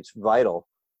people, it's vital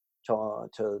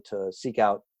to seek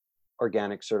out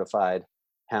organic certified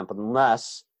hemp,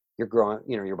 unless you're growing,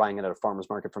 you're buying it at a farmer's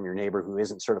market from your neighbor who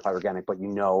isn't certified organic, but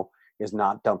is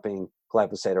not dumping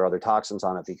glyphosate or other toxins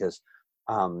on it, because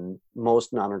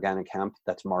most non-organic hemp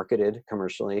that's marketed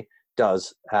commercially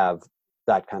does have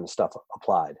that kind of stuff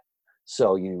applied.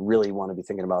 So you really want to be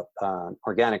thinking about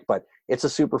organic, but it's a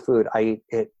superfood. I eat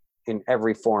it in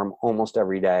every form almost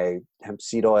every day. Hemp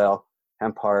seed oil,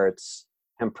 hemp hearts,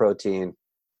 hemp protein.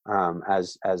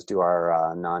 as do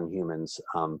our non-humans.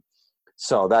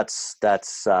 So that's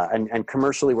and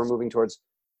commercially we're moving towards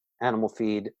animal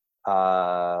feed,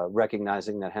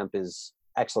 recognizing that hemp is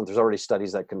excellent. There's already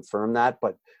studies that confirm that,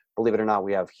 but believe it or not,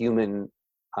 we have human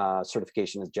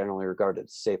certification is generally regarded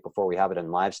as safe before we have it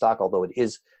in livestock, although it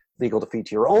is legal to feed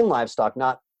to your own livestock,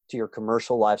 not to your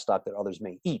commercial livestock that others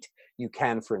may eat. You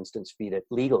can, for instance, feed it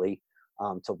legally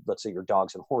to, let's say, your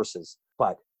dogs and horses,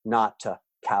 but not to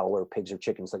cattle or pigs or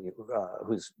chickens that you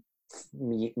whose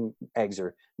meat and eggs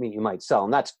or meat you might sell.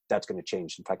 And that's going to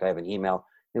change. In fact, I have an email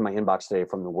in my inbox today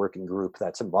from the working group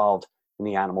that's involved in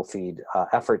the animal feed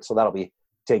effort. So that'll be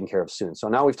taken care of soon. So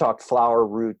now we've talked flower,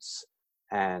 roots,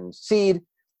 and seed.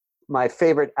 My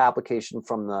favorite application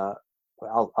from the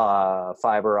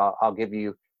fiber, I'll give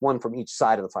you one from each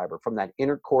side of the fiber. From that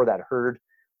inner core, that hurd,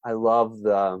 I love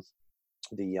the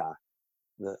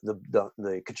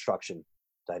construction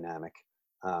dynamic.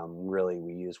 Really,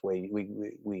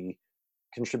 we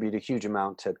contribute a huge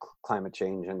amount to climate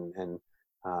change and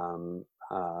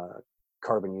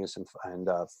carbon use and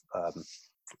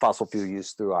fossil fuel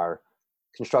use through our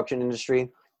construction industry.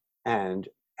 And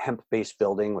hemp-based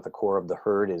building with the core of the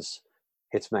hurd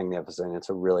it's magnificent. It's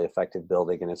a really effective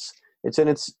building, and it's in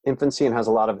its infancy and has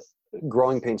a lot of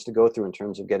growing pains to go through in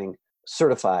terms of getting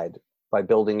certified by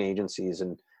building agencies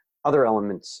and other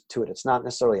elements to it. It's not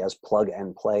necessarily as plug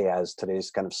and play as today's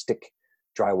kind of stick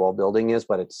drywall building is,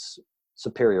 but it's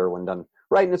superior when done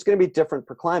right. And it's going to be different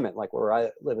per climate. Like where I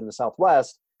live in the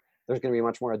Southwest, there's going to be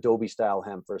much more adobe style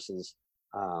hemp versus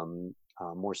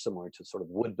more similar to sort of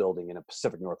wood building in a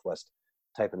Pacific Northwest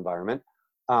type environment.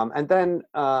 And then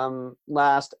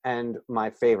last, and my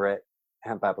favorite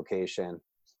hemp application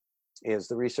is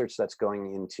the research that's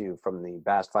going into, from the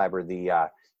Bast fiber, the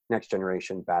next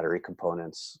generation battery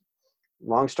components.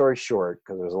 Long story short,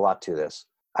 because there's a lot to this,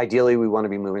 ideally we want to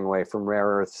be moving away from rare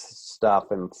earth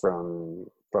stuff and from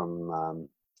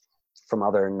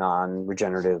other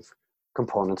non-regenerative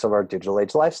components of our digital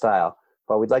age lifestyle,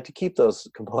 but we'd like to keep those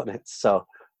components. So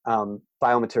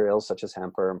biomaterials such as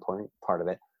hemp are an important part of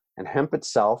it. And hemp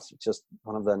itself, just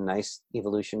one of the nice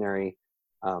evolutionary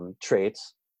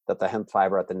traits that the hemp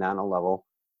fiber at the nano level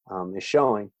is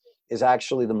showing, is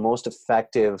actually the most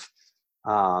effective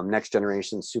next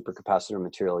generation supercapacitor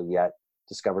material yet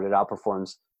discovered. It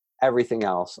outperforms everything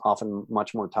else, often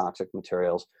much more toxic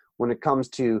materials, when it comes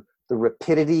to the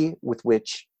rapidity with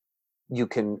which you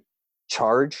can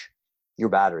charge your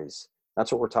batteries.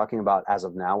 That's what we're talking about as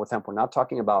of now with hemp. We're not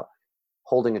talking about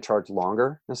holding a charge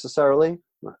longer necessarily,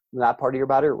 that part of your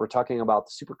battery. We're talking about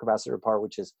the supercapacitor part,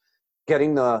 which is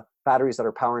getting the batteries that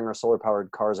are powering our solar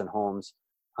powered cars and homes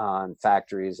and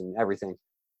factories and everything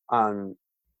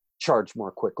charged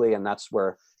more quickly. And that's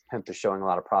where hemp is showing a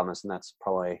lot of promise. And that's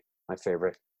probably my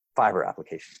favorite fiber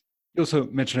application. You also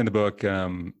mentioned in the book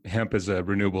hemp as a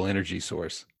renewable energy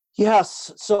source.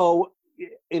 Yes. So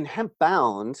in Hemp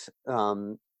Bound,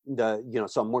 so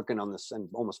I'm working on this and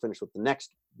almost finished with the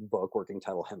next book, working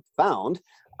title Hemp Found.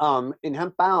 In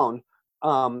Hemp Bound,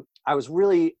 I was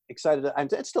really excited. I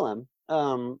still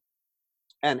am.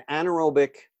 An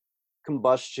anaerobic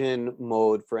combustion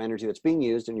mode for energy that's being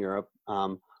used in Europe,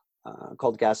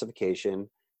 called gasification,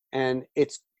 and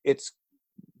it's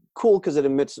cool because it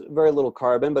emits very little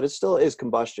carbon, but it still is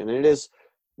combustion, and it is,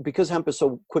 because hemp is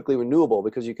so quickly renewable,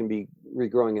 because you can be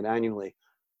regrowing it annually,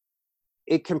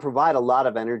 it can provide a lot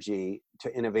of energy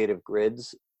to innovative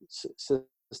grids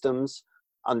systems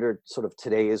under sort of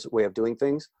today's way of doing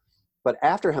things. But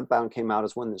after Hemp Bound came out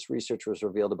is when this research was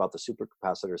revealed about the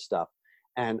supercapacitor stuff.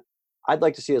 And I'd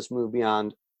like to see us move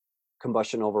beyond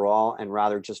combustion overall and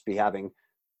rather just be having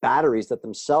batteries that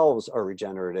themselves are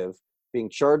regenerative, being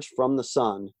charged from the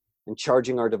sun and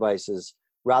charging our devices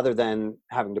rather than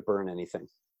having to burn anything.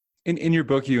 In your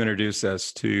book, you introduce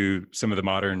us to some of the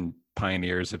modern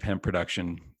pioneers of hemp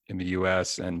production in the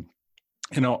U.S. and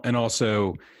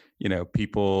also,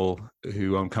 people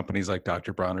who own companies like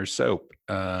Dr. Bronner's Soap,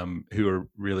 who are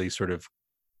really sort of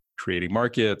creating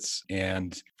markets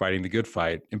and fighting the good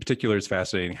fight. In particular, it's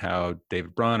fascinating how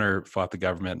David Bronner fought the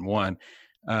government and won.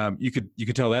 You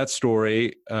could tell that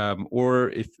story,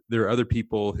 or if there are other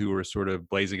people who are sort of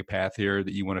blazing a path here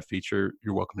that you want to feature,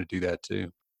 you're welcome to do that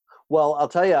too. Well, I'll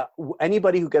tell you,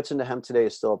 anybody who gets into hemp today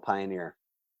is still a pioneer.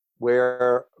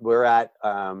 We're at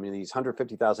these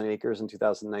 150,000 acres in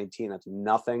 2019. That's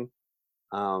nothing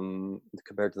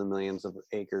compared to the millions of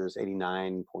acres,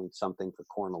 89 point something for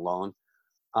corn alone.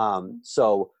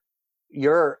 So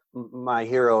you're my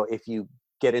hero if you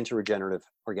get into regenerative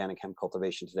organic hemp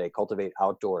cultivation today. Cultivate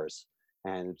outdoors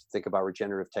and think about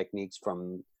regenerative techniques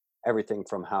from everything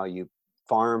from how you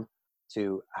farm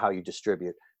to how you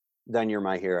distribute. then you're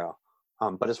my hero.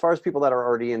 But as far as people that are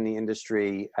already in the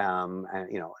industry, and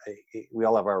we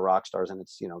all have our rock stars, and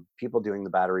it's people doing the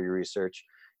battery research.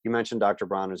 You mentioned Dr.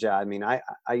 Bronner's. Yeah, I mean, I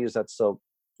use that soap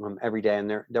every day,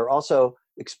 and they're also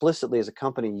explicitly as a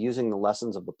company using the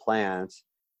lessons of the plants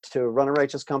to run a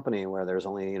righteous company where there's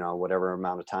only whatever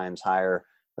amount of times higher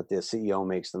that the CEO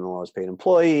makes than the lowest paid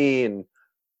employee, and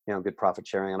good profit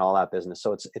sharing and all that business.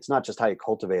 So it's not just how you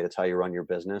cultivate, it's how you run your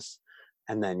business.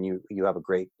 And then you have a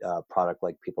great product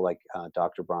like people like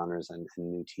Dr. Bronner's and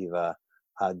Nutiva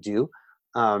do.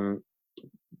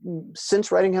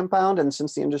 Since writing Hempbound and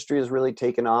since the industry has really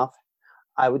taken off,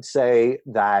 I would say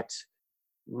that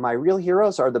my real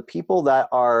heroes are the people that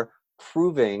are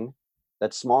proving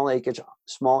that small acreage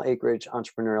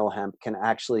entrepreneurial hemp can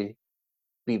actually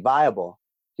be viable.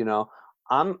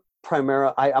 I'm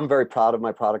very proud of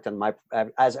my product, and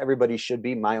as everybody should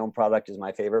be, my own product is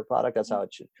my favorite product. That's how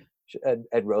it should.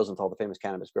 Ed Rosenthal, the famous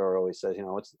cannabis grower, always says,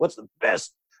 what's the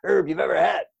best herb you've ever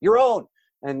had? Your own.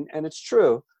 And it's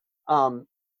true.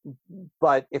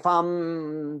 But if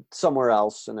I'm somewhere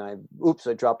else and I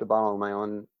dropped a bottle of my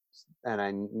own and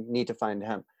I need to find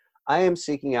hemp, I am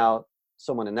seeking out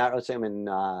someone in that. Let's say I'm in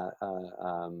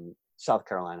South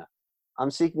Carolina.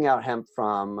 I'm seeking out hemp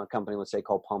from a company, let's say,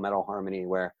 called Palmetto Harmony,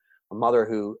 where a mother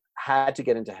who had to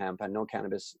get into hemp, had no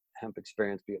cannabis hemp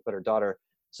experience, but her daughter,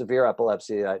 severe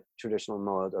epilepsy, traditional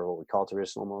modes, or what we call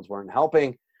traditional modes, weren't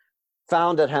helping,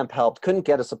 found that hemp helped, couldn't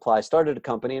get a supply, started a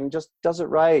company, and just does it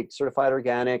right. Certified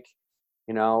organic,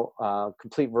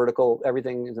 complete vertical,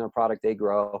 everything is in a product they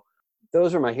grow.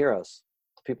 Those are my heroes,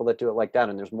 the people that do it like that.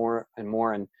 And there's more and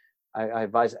more. And I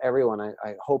advise everyone,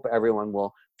 I hope everyone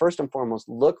will, first and foremost,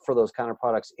 look for those kind of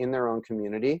products in their own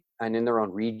community and in their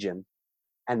own region.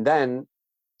 And then,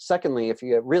 secondly, if you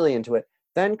get really into it,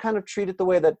 then kind of treat it the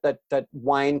way that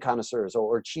wine connoisseurs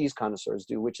or cheese connoisseurs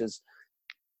do, which is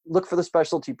look for the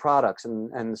specialty products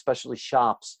and the specialty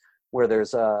shops where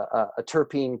there's a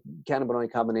terpene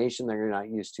cannabinoid combination that you're not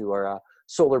used to, or a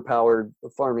solar powered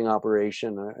farming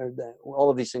operation. All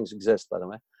of these things exist, by the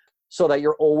way, so that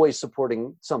you're always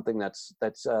supporting something that's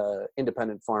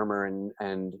independent farmer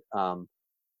and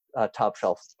top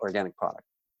shelf organic product.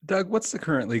 Doug, what's the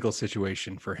current legal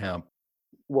situation for hemp?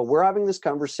 Well, we're having this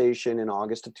conversation in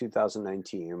August of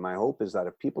 2019. And my hope is that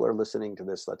if people are listening to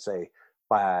this, let's say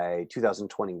by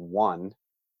 2021,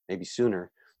 maybe sooner,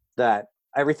 that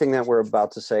everything that we're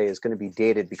about to say is going to be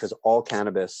dated, because all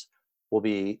cannabis will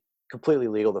be completely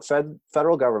legal. The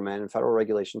federal government and federal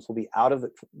regulations will be out of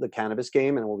the cannabis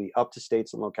game, and it will be up to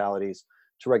states and localities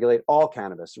to regulate all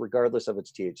cannabis, regardless of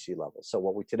its THC level. So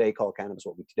what we today call cannabis,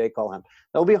 what we today call hemp,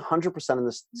 that will be 100% in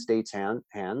the state's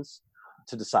hands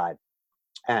to decide.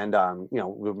 And,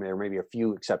 there may be a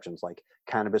few exceptions, like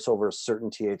cannabis over a certain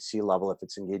THC level, if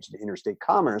it's engaged in interstate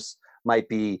commerce, might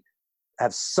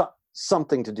have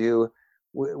something to do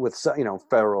with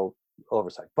federal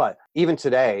oversight. But even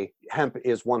today, hemp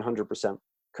is 100%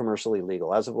 commercially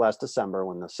legal. As of last December,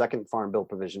 when the second Farm Bill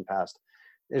provision passed,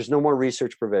 there's no more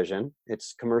research provision.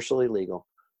 It's commercially legal.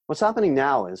 What's happening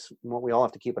now is what we all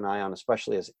have to keep an eye on,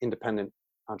 especially as independent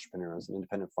entrepreneurs and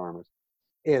independent farmers,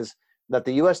 is that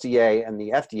the USDA and the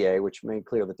FDA, which made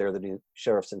clear that they're the new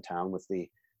sheriffs in town with the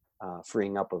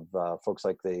freeing up of folks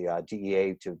like the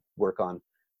DEA to work on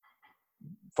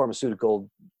pharmaceutical,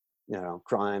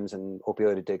 crimes and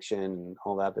opioid addiction and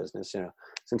all that business.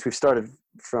 Since we've started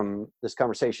from this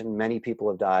conversation, many people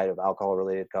have died of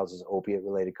alcohol-related causes,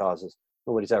 opiate-related causes.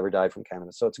 Nobody's ever died from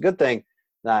cannabis. So it's a good thing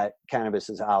that cannabis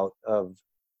is out of,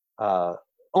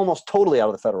 almost totally out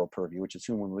of the federal purview, which is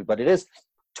humanly, but it is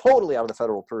totally out of the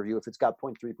federal purview if it's got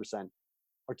 0.3%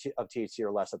 of THC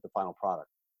or less at the final product.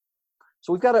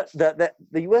 So we've got the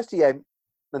USDA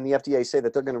and the FDA say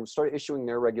that they're going to start issuing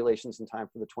their regulations in time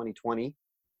for the 2020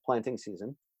 planting season.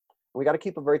 And we got to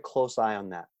keep a very close eye on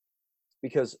that,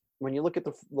 because when you look at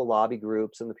the lobby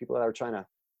groups and the people that are trying to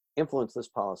influence this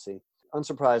policy,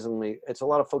 unsurprisingly, it's a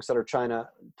lot of folks that are trying to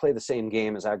play the same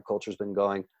game as agriculture has been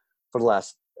going for the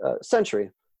last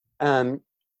century. And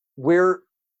we're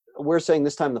saying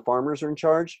this time the farmers are in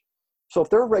charge. So if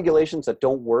there are regulations that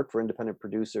don't work for independent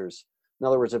producers, in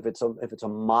other words, if it's a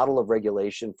model of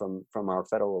regulation from our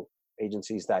federal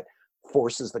agencies that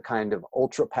forces the kind of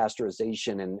ultra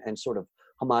pasteurization and sort of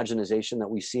homogenization that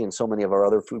we see in so many of our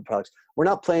other food products, we're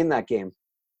not playing that game.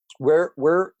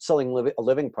 We're selling a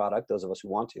living product, those of us who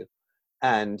want to,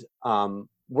 and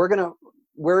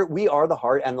we are the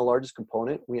heart and the largest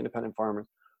component, we independent farmers,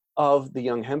 of the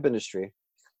young hemp industry.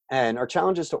 And our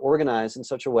challenge is to organize in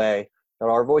such a way that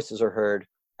our voices are heard,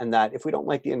 and that if we don't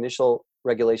like the initial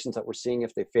regulations that we're seeing,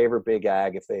 if they favor big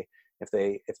ag, if if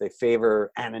they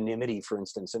favor anonymity, for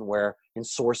instance, and where in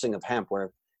sourcing of hemp,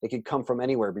 where it could come from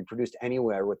anywhere, be produced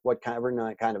anywhere with what kind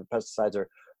of pesticides are,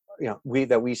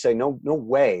 we say no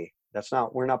way.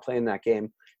 We're not playing that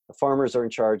game. The farmers are in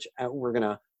charge, and we're going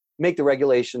to make the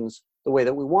regulations the way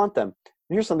that we want them.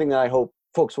 And here's something that I hope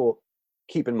folks will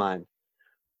keep in mind.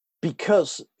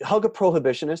 Because hug a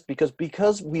prohibitionist,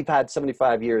 because we've had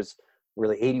 75 years,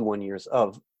 really 81 years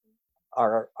of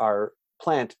our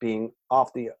plant being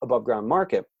off the above ground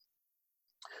market,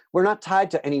 we're not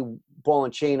tied to any ball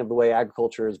and chain of the way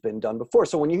agriculture has been done before.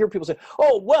 So when you hear people say,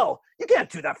 oh, well, you can't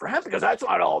do that for hemp because that's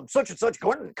not all such and such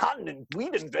corn and cotton and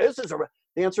wheat and this is,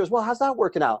 the answer is, well, how's that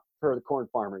working out for the corn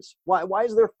farmers? Why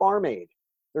is there farm aid?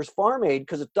 There's farm aid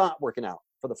because it's not working out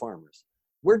for the farmers.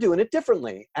 We're doing it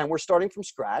differently, and we're starting from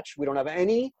scratch. We don't have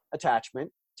any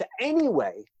attachment to any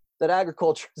way that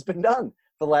agriculture has been done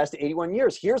for the last 81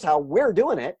 years. Here's how we're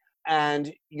doing it,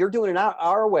 and you're doing it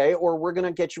our way, or we're going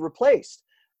to get you replaced.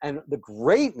 And the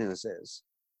great news is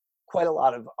quite a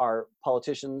lot of our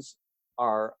politicians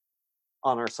are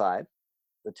on our side.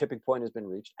 The tipping point has been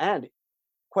reached, and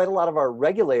quite a lot of our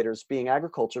regulators, being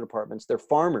agriculture departments, they're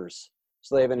farmers.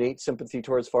 So they have innate sympathy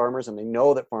towards farmers, and they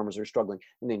know that farmers are struggling,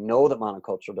 and they know that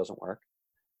monoculture doesn't work.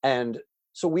 And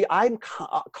so I'm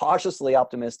cautiously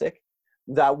optimistic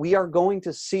that we are going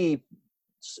to see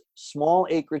small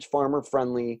acreage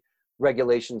farmer-friendly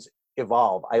regulations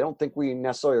evolve. I don't think we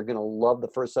necessarily are going to love the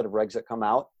first set of regs that come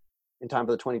out in time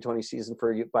for the 2020 season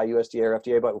by USDA or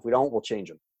FDA, but if we don't, we'll change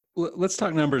them. Let's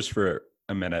talk numbers for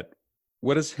a minute.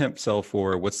 What does hemp sell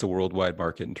for? What's the worldwide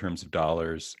market in terms of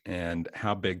dollars, and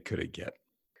how big could it get?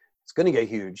 It's going to get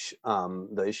huge.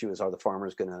 The issue is, are the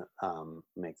farmers going to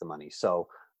make the money? So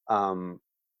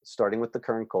starting with the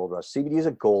current gold rush, CBD is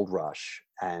a gold rush.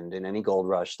 And in any gold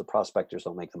rush, the prospectors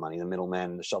don't make the money. The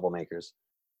middlemen, the shovel makers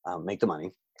make the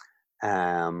money.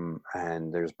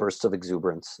 And there's bursts of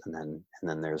exuberance, and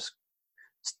then there's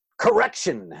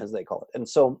correction, as they call it. And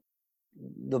so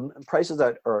the prices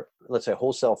that are, let's say,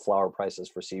 wholesale flower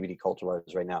prices for CBD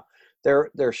cultivars right now,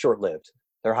 they're short-lived.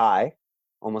 They're high,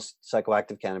 almost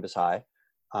psychoactive cannabis high.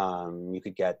 You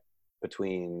could get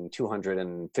between $200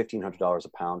 and $1,500 a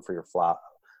pound for your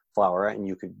flower, and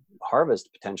you could harvest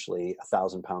potentially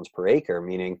 1,000 pounds per acre.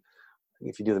 Meaning,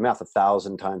 if you do the math,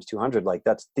 1,000 times 200, like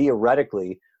that's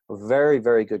theoretically a very,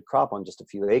 very good crop on just a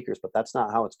few acres. But that's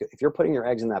not how it's good. If you're putting your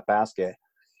eggs in that basket,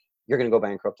 you're going to go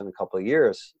bankrupt in a couple of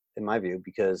years, in my view,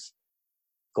 because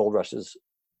gold rushes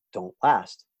don't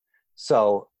last.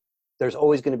 So there's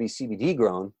always going to be CBD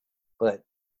grown, but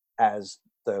as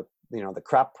the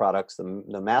crop products,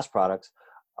 the mass products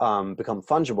become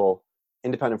fungible,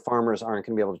 independent farmers aren't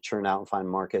going to be able to churn out and find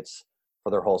markets for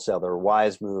their wholesale. Their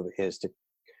wise move is to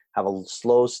have a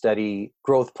slow, steady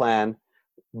growth plan,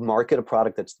 market a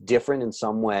product that's different in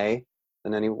some way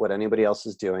than what anybody else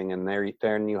is doing, and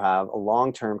then you have a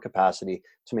long-term capacity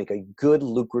to make a good,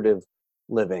 lucrative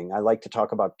living. I like to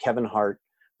talk about Kevin Hart,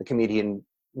 the comedian,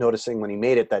 noticing when he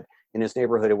made it that in his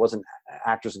neighborhood it wasn't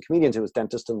actors and comedians, it was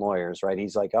dentists and lawyers, right?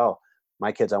 He's like, oh,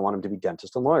 my kids, I want them to be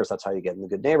dentists and lawyers. That's how you get in the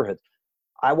good neighborhood.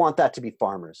 I want that to be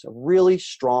farmers, a really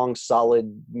strong,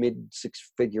 solid,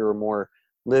 mid-six-figure or more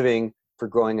living for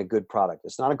growing a good product.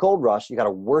 It's not a gold rush. You got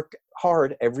to work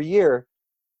hard every year,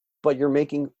 but you're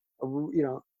making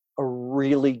a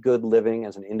really good living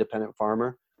as an independent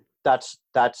farmer. That's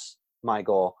my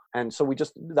goal. And so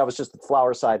that was just the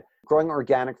flower side. Growing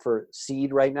organic for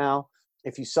seed right now,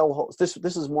 if you sell this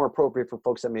is more appropriate for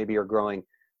folks that maybe are growing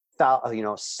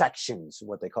sections,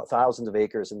 what they call thousands of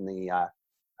acres in the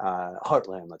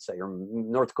heartland, let's say, or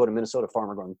North Dakota, Minnesota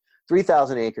farmer growing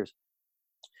 3,000 acres.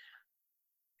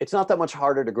 It's not that much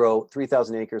harder to grow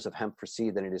 3,000 acres of hemp for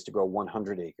seed than it is to grow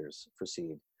 100 acres for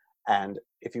seed. And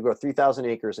if you grow 3,000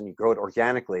 acres and you grow it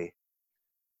organically,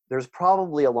 there's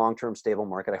probably a long-term stable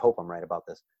market. I hope I'm right about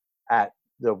this, at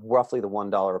roughly the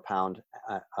 $1 a pound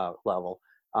level.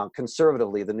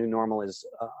 Conservatively, the new normal is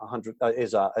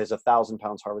 1,000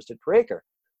 pounds harvested per acre.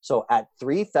 So at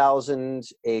 3,000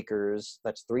 acres,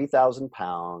 that's 3,000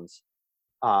 pounds.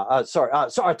 A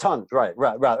ton, right.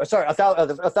 Sorry,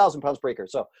 1,000 pounds per acre.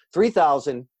 So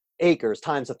 3,000 acres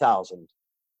times 1,000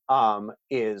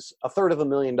 is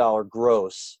 $250,000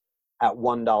 gross at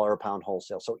 $1 a pound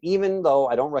wholesale. So even though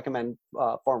I don't recommend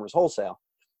farmers wholesale,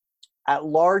 at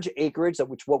large acreage,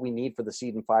 which what we need for the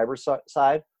seed and fiber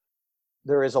side,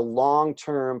 there is a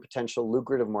long-term potential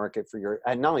lucrative market for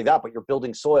and not only that, but you're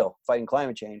building soil, fighting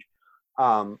climate change,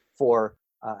 for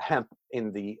hemp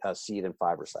in the seed and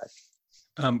fiber side.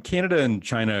 Canada and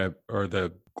China are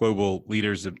the global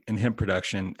leaders in hemp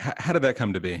production. How did that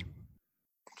come to be?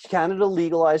 Canada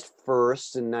legalized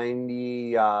first in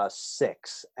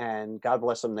 96, and God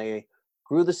bless them, they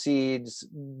grew the seeds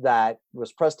that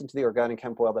was pressed into the organic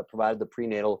hemp oil that provided the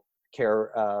prenatal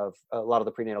care of a lot of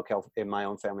the prenatal care in my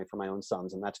own family for my own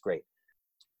sons, and that's great.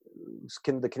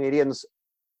 The Canadians,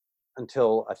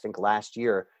 until I think last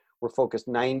year, were focused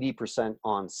 90%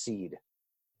 on seed.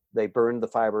 They burned the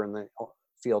fiber in the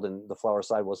field, and the flower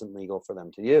side wasn't legal for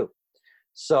them to do.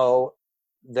 So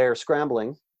they're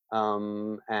scrambling,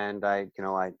 and I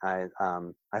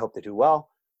hope they do well.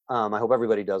 I hope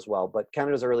everybody does well. But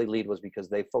Canada's early lead was because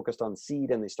they focused on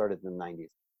seed, and they started in the 90s.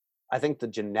 I think the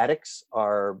genetics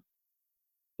are.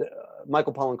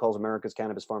 Michael Pollan calls America's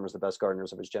cannabis farmers the best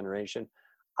gardeners of his generation.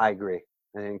 I agree.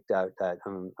 I think that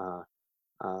I'm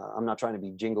not trying to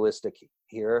be jingoistic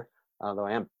here, although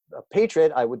I am a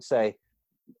patriot. I would say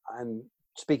I'm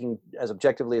speaking as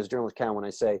objectively as journalists can when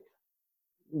I say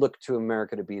look to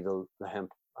America to be the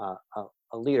hemp a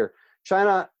leader.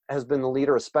 China has been the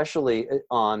leader, especially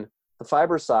on the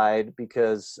fiber side,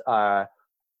 because for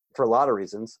a lot of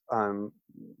reasons,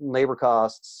 labor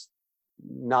costs,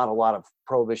 not a lot of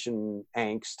prohibition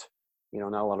angst,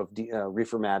 not a lot of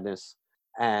reefer madness,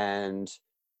 and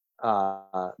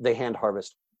they hand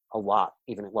harvest a lot,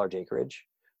 even at large acreage,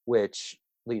 which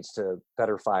leads to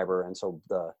better fiber. And so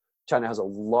China has a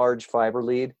large fiber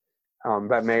lead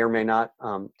that may or may not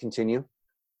continue.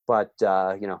 But,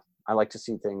 I like to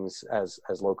see things as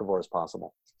locavore as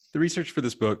possible. The research for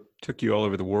this book took you all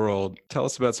over the world. Tell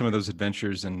us about some of those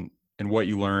adventures and what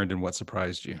you learned and what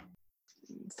surprised you.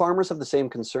 Farmers have the same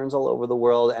concerns all over the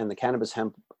world, and the cannabis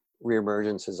hemp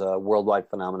reemergence is a worldwide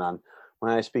phenomenon.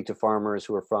 When I speak to farmers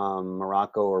who are from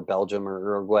Morocco or Belgium or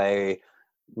Uruguay,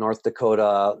 North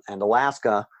Dakota, and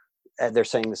Alaska, they're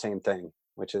saying the same thing,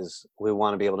 which is we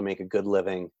want to be able to make a good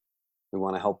living. We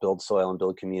want to help build soil and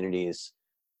build communities.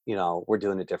 We're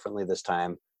doing it differently this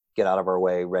time. Get out of our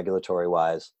way regulatory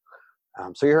wise.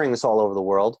 So you're hearing this all over the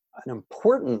world. An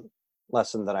important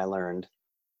lesson that I learned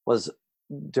was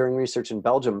during research in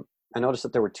Belgium. I noticed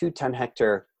that there were 2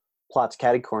 10-hectare plots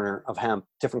catty corner of hemp,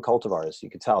 different cultivars. You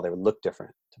could tell they would look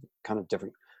different, kind of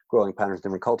different growing patterns,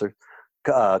 different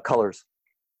colors.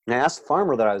 And I asked the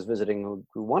farmer that I was visiting who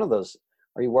grew one of those,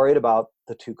 are you worried about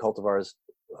the 2 cultivars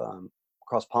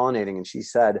cross-pollinating? And she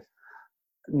said,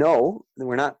 no,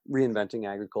 we're not reinventing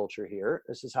agriculture here.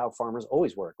 This is how farmers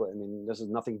always work. I mean, this is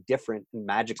nothing different and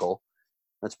magical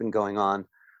that's been going on.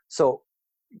 So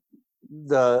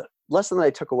the lesson that I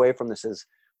took away from this is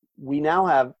we now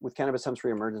have, with cannabis hemp's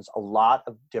reemergence, a lot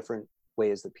of different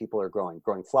ways that people are growing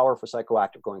flower for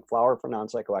psychoactive, growing flower for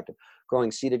non-psychoactive,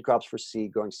 growing seeded crops for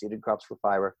seed, growing seeded crops for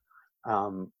fiber,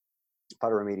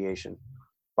 phytoremediation.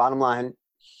 Bottom line,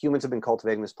 humans have been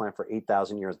cultivating this plant for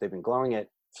 8,000 years. They've been growing it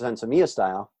Sensimilla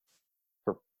style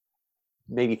for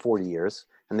maybe 40 years,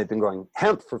 and they've been growing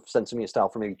hemp for Sensimilla style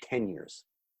for maybe 10 years.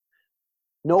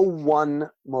 No one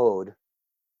mode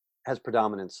has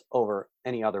predominance over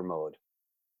any other mode.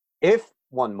 If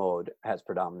one mode has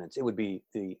predominance, it would be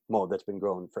the mode that's been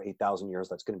grown for 8,000 years.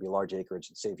 That's going to be large acreage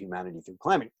and save humanity through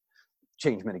climate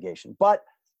change mitigation. But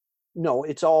no,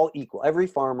 it's all equal. Every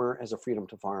farmer has a freedom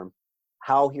to farm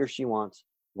how he or she wants,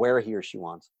 where he or she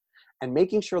wants, and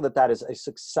making sure that that is a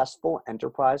successful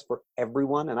enterprise for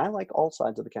everyone. And I like all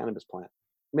sides of the cannabis plant.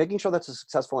 Making sure that's a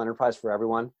successful enterprise for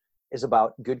everyone is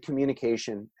about good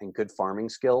communication and good farming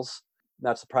skills.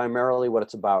 That's primarily what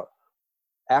it's about.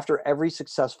 After every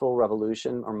successful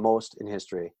revolution, or most in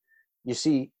history, you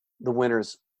see the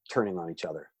winners turning on each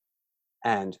other.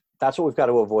 And that's what we've got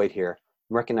to avoid here.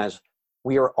 Recognize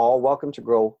we are all welcome to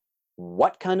grow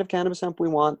what kind of cannabis hemp we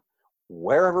want,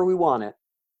 wherever we want it,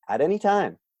 at any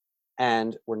time.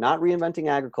 And we're not reinventing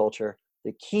agriculture.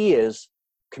 The key is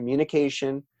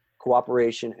communication,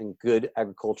 cooperation, and good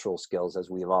agricultural skills as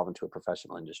we evolve into a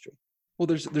professional industry. Well,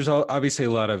 there's obviously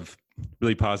a lot of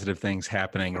really positive things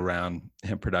happening around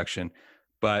hemp production,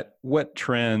 but what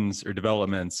trends or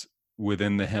developments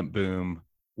within the hemp boom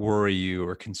worry you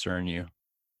or concern you?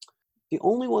 The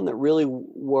only one that really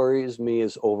worries me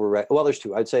is well, there's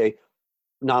 2. I'd say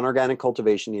non-organic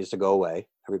cultivation needs to go away.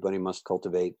 Everybody must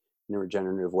cultivate in a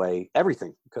regenerative way,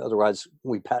 everything, because otherwise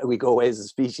we go away as a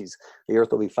species. The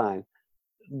earth will be fine.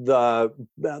 The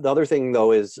other thing,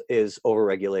 though, is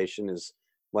overregulation is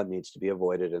what needs to be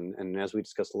avoided. And as we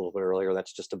discussed a little bit earlier,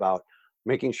 that's just about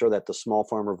making sure that the small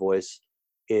farmer voice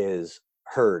is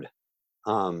heard.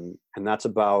 And that's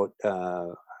about,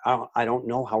 I don't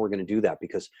know how we're going to do that,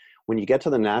 because when you get to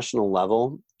the national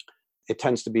level, it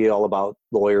tends to be all about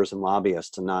lawyers and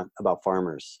lobbyists and not about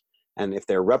farmers. And if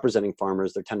they're representing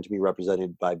farmers, they tend to be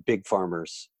represented by big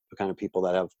farmers, the kind of people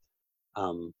that have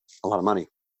a lot of money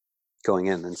going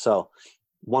in. And so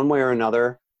one way or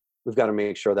another, we've got to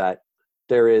make sure that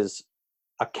there is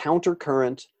a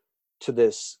countercurrent to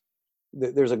this.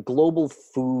 There's a global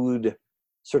food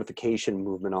certification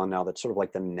movement on now that's sort of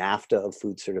like the NAFTA of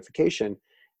food certification.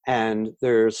 And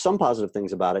there's some positive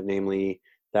things about it, namely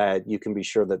that you can be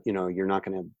sure that, you're not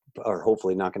going to, or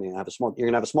hopefully not going to have you're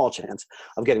going to have a small chance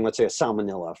of getting, let's say, a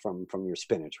salmonella from your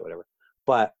spinach or whatever.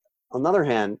 But on the other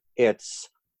hand, it's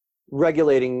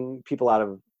regulating people out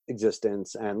of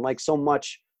existence. And like so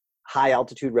much high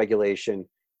altitude regulation,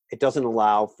 it doesn't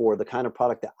allow for the kind of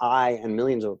product that I and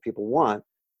millions of people want,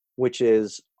 which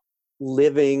is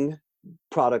living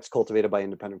products cultivated by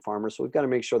independent farmers. So we've got to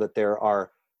make sure that there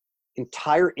are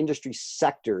entire industry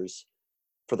sectors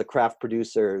for the craft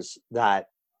producers that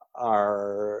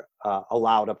are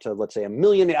allowed up to, let's say, 1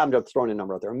 million, I'm just throwing a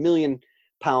number out there, 1 million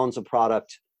pounds of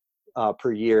product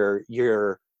per year,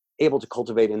 you're able to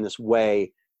cultivate in this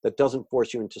way that doesn't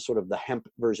force you into sort of the hemp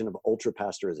version of ultra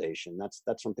pasteurization.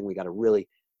 That's something we got to really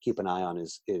keep an eye on,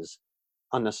 is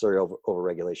unnecessary over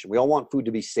regulation. We all want food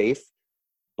to be safe,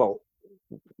 but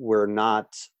we're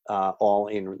not all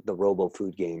in the robo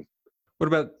food game. What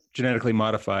about genetically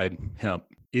modified hemp?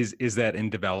 Is that in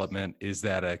development? Is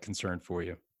that a concern for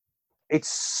you? It's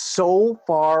so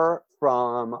far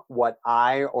from what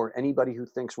I or anybody who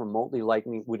thinks remotely like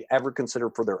me would ever consider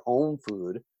for their own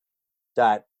food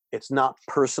that it's not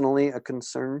personally a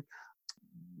concern.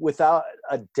 Without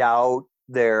a doubt,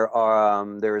 there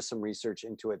is some research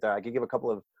into it. That I could give a couple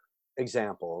of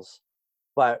examples,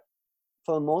 but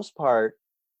for the most part,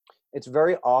 it's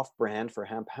very off-brand for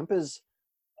hemp. Hemp is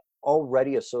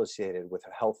already associated with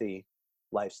healthy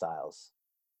lifestyles,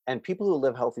 and people who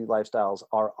live healthy lifestyles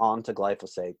are on to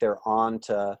glyphosate. They're on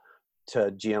to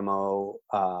GMO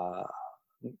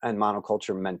and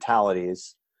monoculture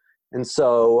mentalities. And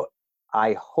so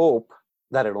I hope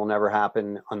that it'll never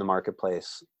happen on the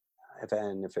marketplace.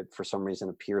 If it for some reason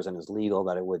appears and is legal,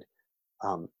 that it would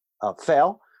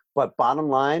fail. But bottom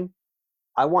line,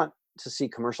 I want to see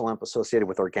commercial hemp associated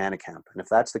with organic hemp. And if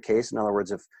that's the case, in other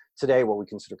words, if today what we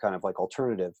consider kind of like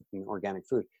alternative organic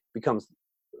food becomes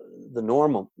the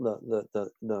normal,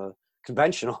 the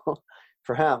conventional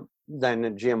for hemp, then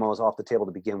GMO is off the table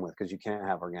to begin with, because you can't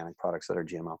have organic products that are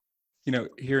GMO.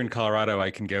 Here in Colorado, I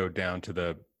can go down to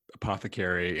the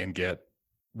apothecary and get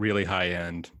really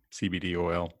high-end CBD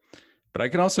oil. But I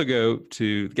can also go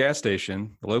to the gas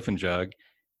station, the loaf and jug,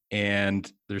 and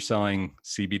they're selling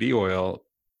CBD oil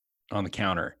on the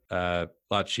counter, a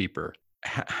lot cheaper.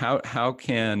 How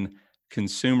can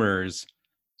consumers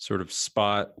sort of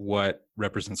spot what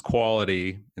represents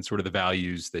quality and sort of the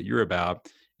values that you're about,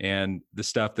 and the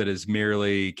stuff that is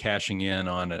merely cashing in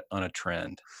on a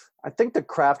trend? I think the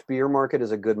craft beer market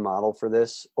is a good model for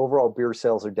this. Overall beer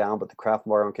sales are down, but the craft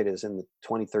market is in the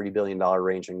 $20-30 billion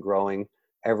range and growing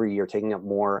every year, taking up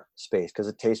more space because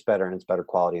it tastes better and it's better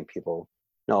quality and people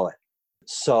know it.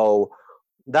 So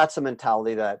that's a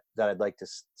mentality that I'd like to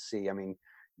see. I mean,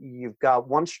 you've got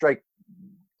one strike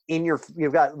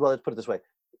let's put it this way.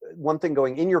 One thing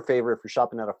going in your favor if you're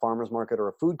shopping at a farmer's market or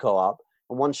a food co-op,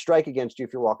 and one strike against you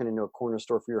if you're walking into a corner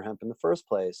store for your hemp in the first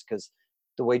place, because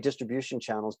the way distribution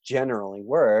channels generally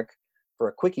work for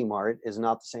a quickie mart is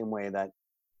not the same way that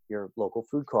your local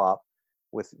food co-op,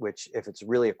 with which, if it's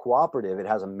really a cooperative, it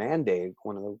has a mandate.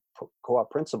 One of the co-op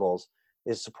principles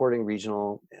is supporting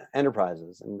regional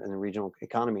enterprises and the regional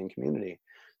economy and community.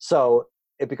 So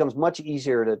it becomes much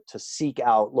easier to seek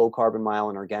out low carbon, mild,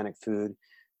 and organic food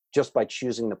just by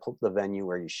choosing the venue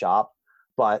where you shop.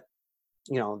 But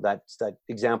that's that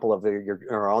example of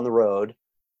you're on the road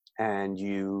and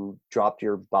you dropped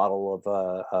your bottle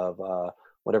of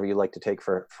whatever you like to take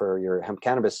for your hemp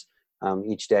cannabis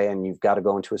each day, and you've got to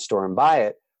go into a store and buy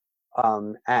it.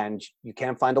 And you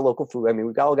can't find a local food. I mean,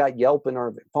 we've all got Yelp in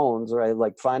our phones, right?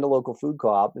 Like, find a local food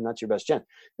co-op, and that's your best chance.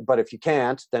 But if you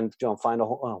can't, then find a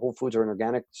Whole Foods or an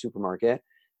organic supermarket,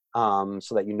 so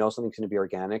that something's going to be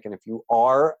organic. And if you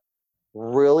are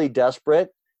really desperate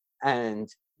and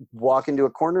walk into a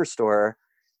corner store,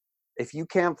 if you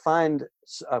can't find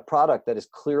a product that is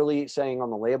clearly saying on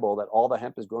the label that all the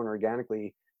hemp is grown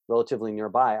organically relatively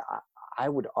nearby, I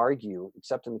would argue,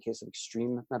 except in the case of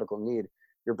extreme medical need,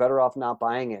 you're better off not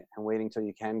buying it and waiting till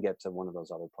you can get to one of those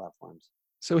other platforms.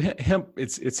 So hemp,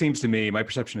 it seems to me, my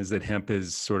perception is that hemp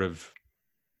is sort of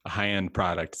a high-end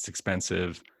product. It's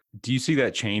expensive. Do you see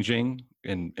that changing,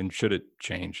 and should it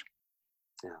change?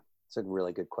 Yeah, it's a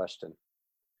really good question.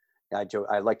 Yeah,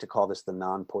 I like to call this the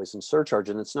non-poison surcharge,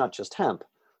 and it's not just hemp.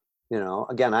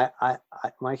 Again, I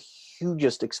my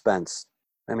hugest expense,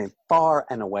 I mean, far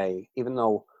and away, even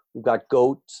though we've got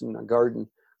goats and a garden,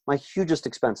 my hugest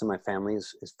expense in my family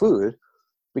is food,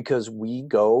 because we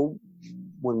go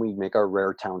when we make our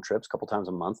rare town trips a couple times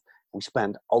a month, we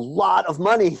spend a lot of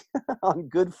money on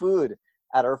good food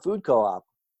at our food co-op.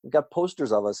 We've got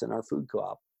posters of us in our food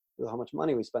co-op, how much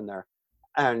money we spend there.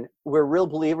 And we're real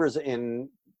believers in,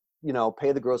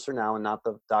 pay the grocer now and not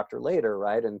the doctor later,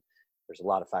 right? And there's a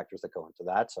lot of factors that go into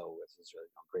that. So it's really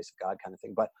grace of God kind of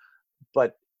thing.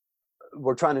 But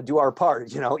we're trying to do our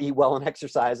part, eat well and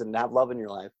exercise and have love in your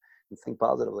life and think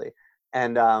positively.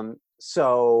 And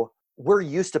so we're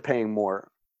used to paying more,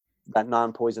 that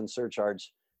non-poison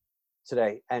surcharge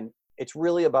today. And it's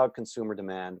really about consumer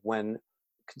demand. When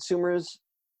consumers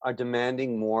are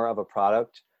demanding more of a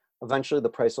product, eventually the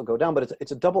price will go down. But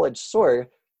it's a double-edged sword.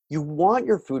 You want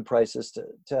your food prices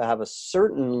to have a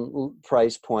certain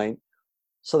price point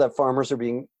so that farmers are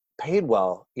being paid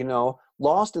well.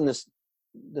 Lost in this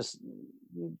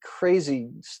crazy,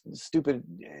 stupid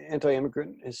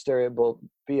anti-immigrant hysteria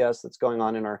BS that's going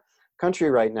on in our country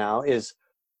right now is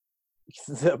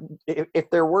if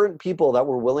there weren't people that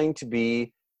were willing to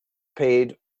be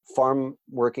paid farm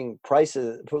working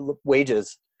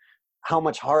wages, how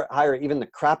much higher even the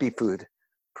crappy food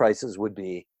prices would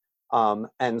be.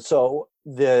 And so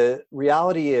the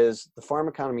reality is the farm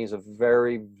economy is a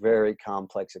very, very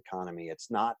complex economy.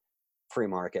 It's not free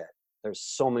market. There's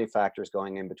so many factors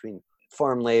going in between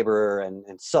farm labor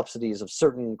and subsidies of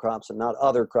certain crops and not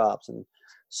other crops, and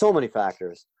so many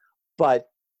factors. But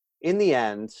in the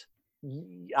end,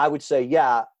 I would say,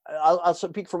 I'll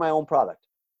speak for my own product.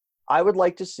 I would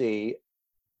like to see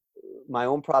my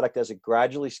own product as it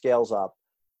gradually scales up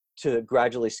to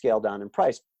gradually scale down in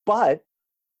price. But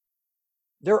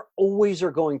there always are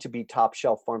going to be top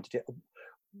shelf farm to table.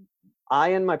 I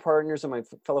and my partners and my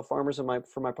fellow farmers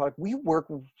for my product, we work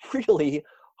really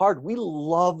hard. We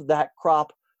love that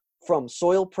crop from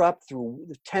soil prep through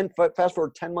fast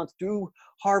forward 10 months through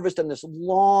harvest and this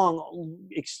long,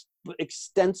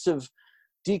 extensive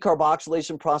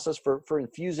decarboxylation process for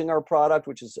infusing our product,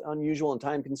 which is unusual and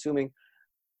time consuming.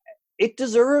 We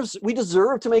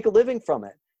deserve to make a living from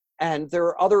it. And there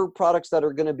are other products that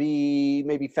are going to be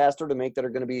maybe faster to make that are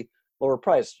going to be lower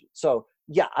price. So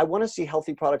I want to see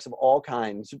healthy products of all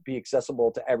kinds be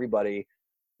accessible to everybody,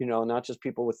 not just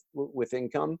people with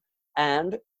income.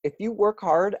 And if you work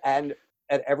hard and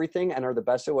at everything and are the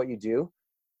best at what you do,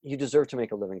 you deserve to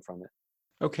make a living from it.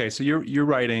 Okay, so you're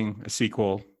writing a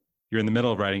sequel. You're in the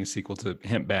middle of writing a sequel to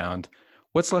Hempbound.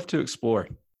 What's left to explore?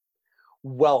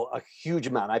 Well, a huge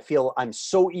amount. I feel I'm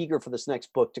so eager for this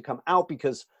next book to come out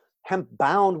because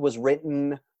Hempbound was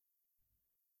written,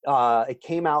 it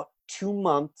came out 2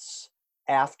 months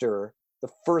after the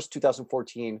first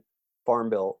 2014 Farm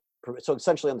Bill. So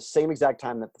essentially on the same exact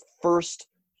time that the first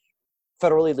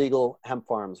federally legal hemp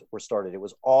farms were started. It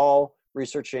was all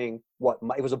researching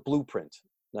it was a blueprint.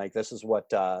 Like this is what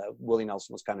Willie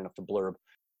Nelson was kind enough to blurb.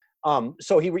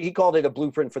 So he called it a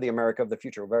blueprint for the America of the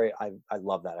future. I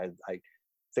love that. I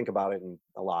think about it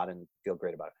a lot and feel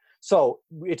great about it. So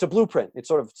it's a blueprint. It's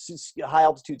sort of a high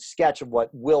altitude sketch of what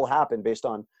will happen based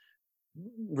on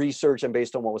research and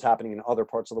based on what was happening in other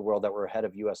parts of the world that were ahead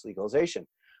of U.S. legalization.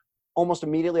 Almost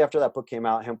immediately after that book came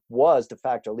out, hemp was de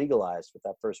facto legalized with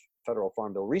that first federal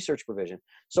Farm Bill research provision.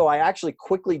 So I actually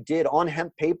quickly did on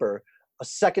hemp paper a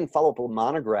second follow-up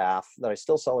monograph that I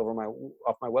still sell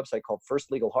off my website called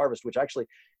First Legal Harvest, which actually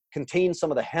contains some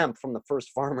of the hemp from the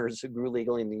first farmers who grew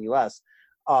legally in the U.S.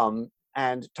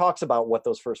 And talks about what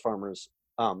those first farmers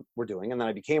were doing. And then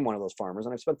I became one of those farmers.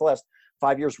 And I've spent the last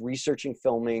 5 years researching,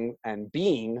 filming, and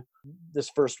being this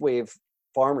first wave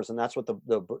farmers. And that's what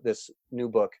this new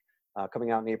book coming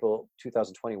out in April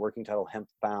 2020, working title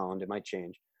Hempbound. It might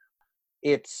change.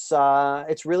 It's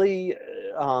really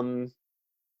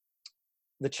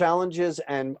the challenges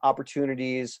and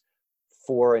opportunities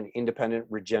for an independent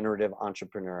regenerative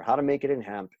entrepreneur. How to make it in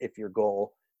hemp if your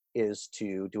goal is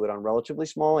to do it on relatively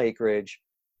small acreage,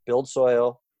 build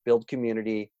soil, build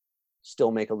community,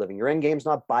 still make a living. Your end game is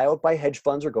not buyout by hedge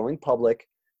funds or going public.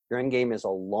 Your end game is a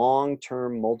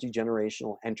long-term,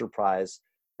 multi-generational enterprise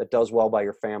that does well by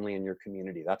your family and your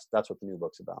community. That's what the new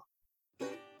book's about.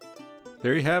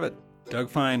 There you have it. Doug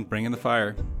Fine, Bringing the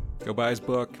Fire. Go buy his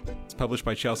book. It's published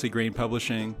by Chelsea Green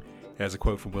Publishing. It has a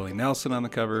quote from Willie Nelson on the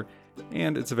cover,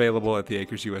 and it's available at the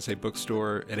Acres USA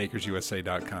bookstore at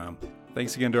acresusa.com.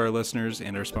 Thanks again to our listeners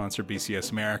and our sponsor,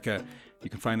 BCS America. You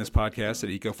can find this podcast at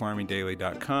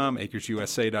ecofarmingdaily.com,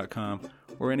 acresusa.com,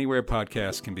 or anywhere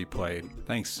podcasts can be played.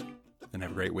 Thanks, and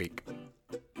have a great week.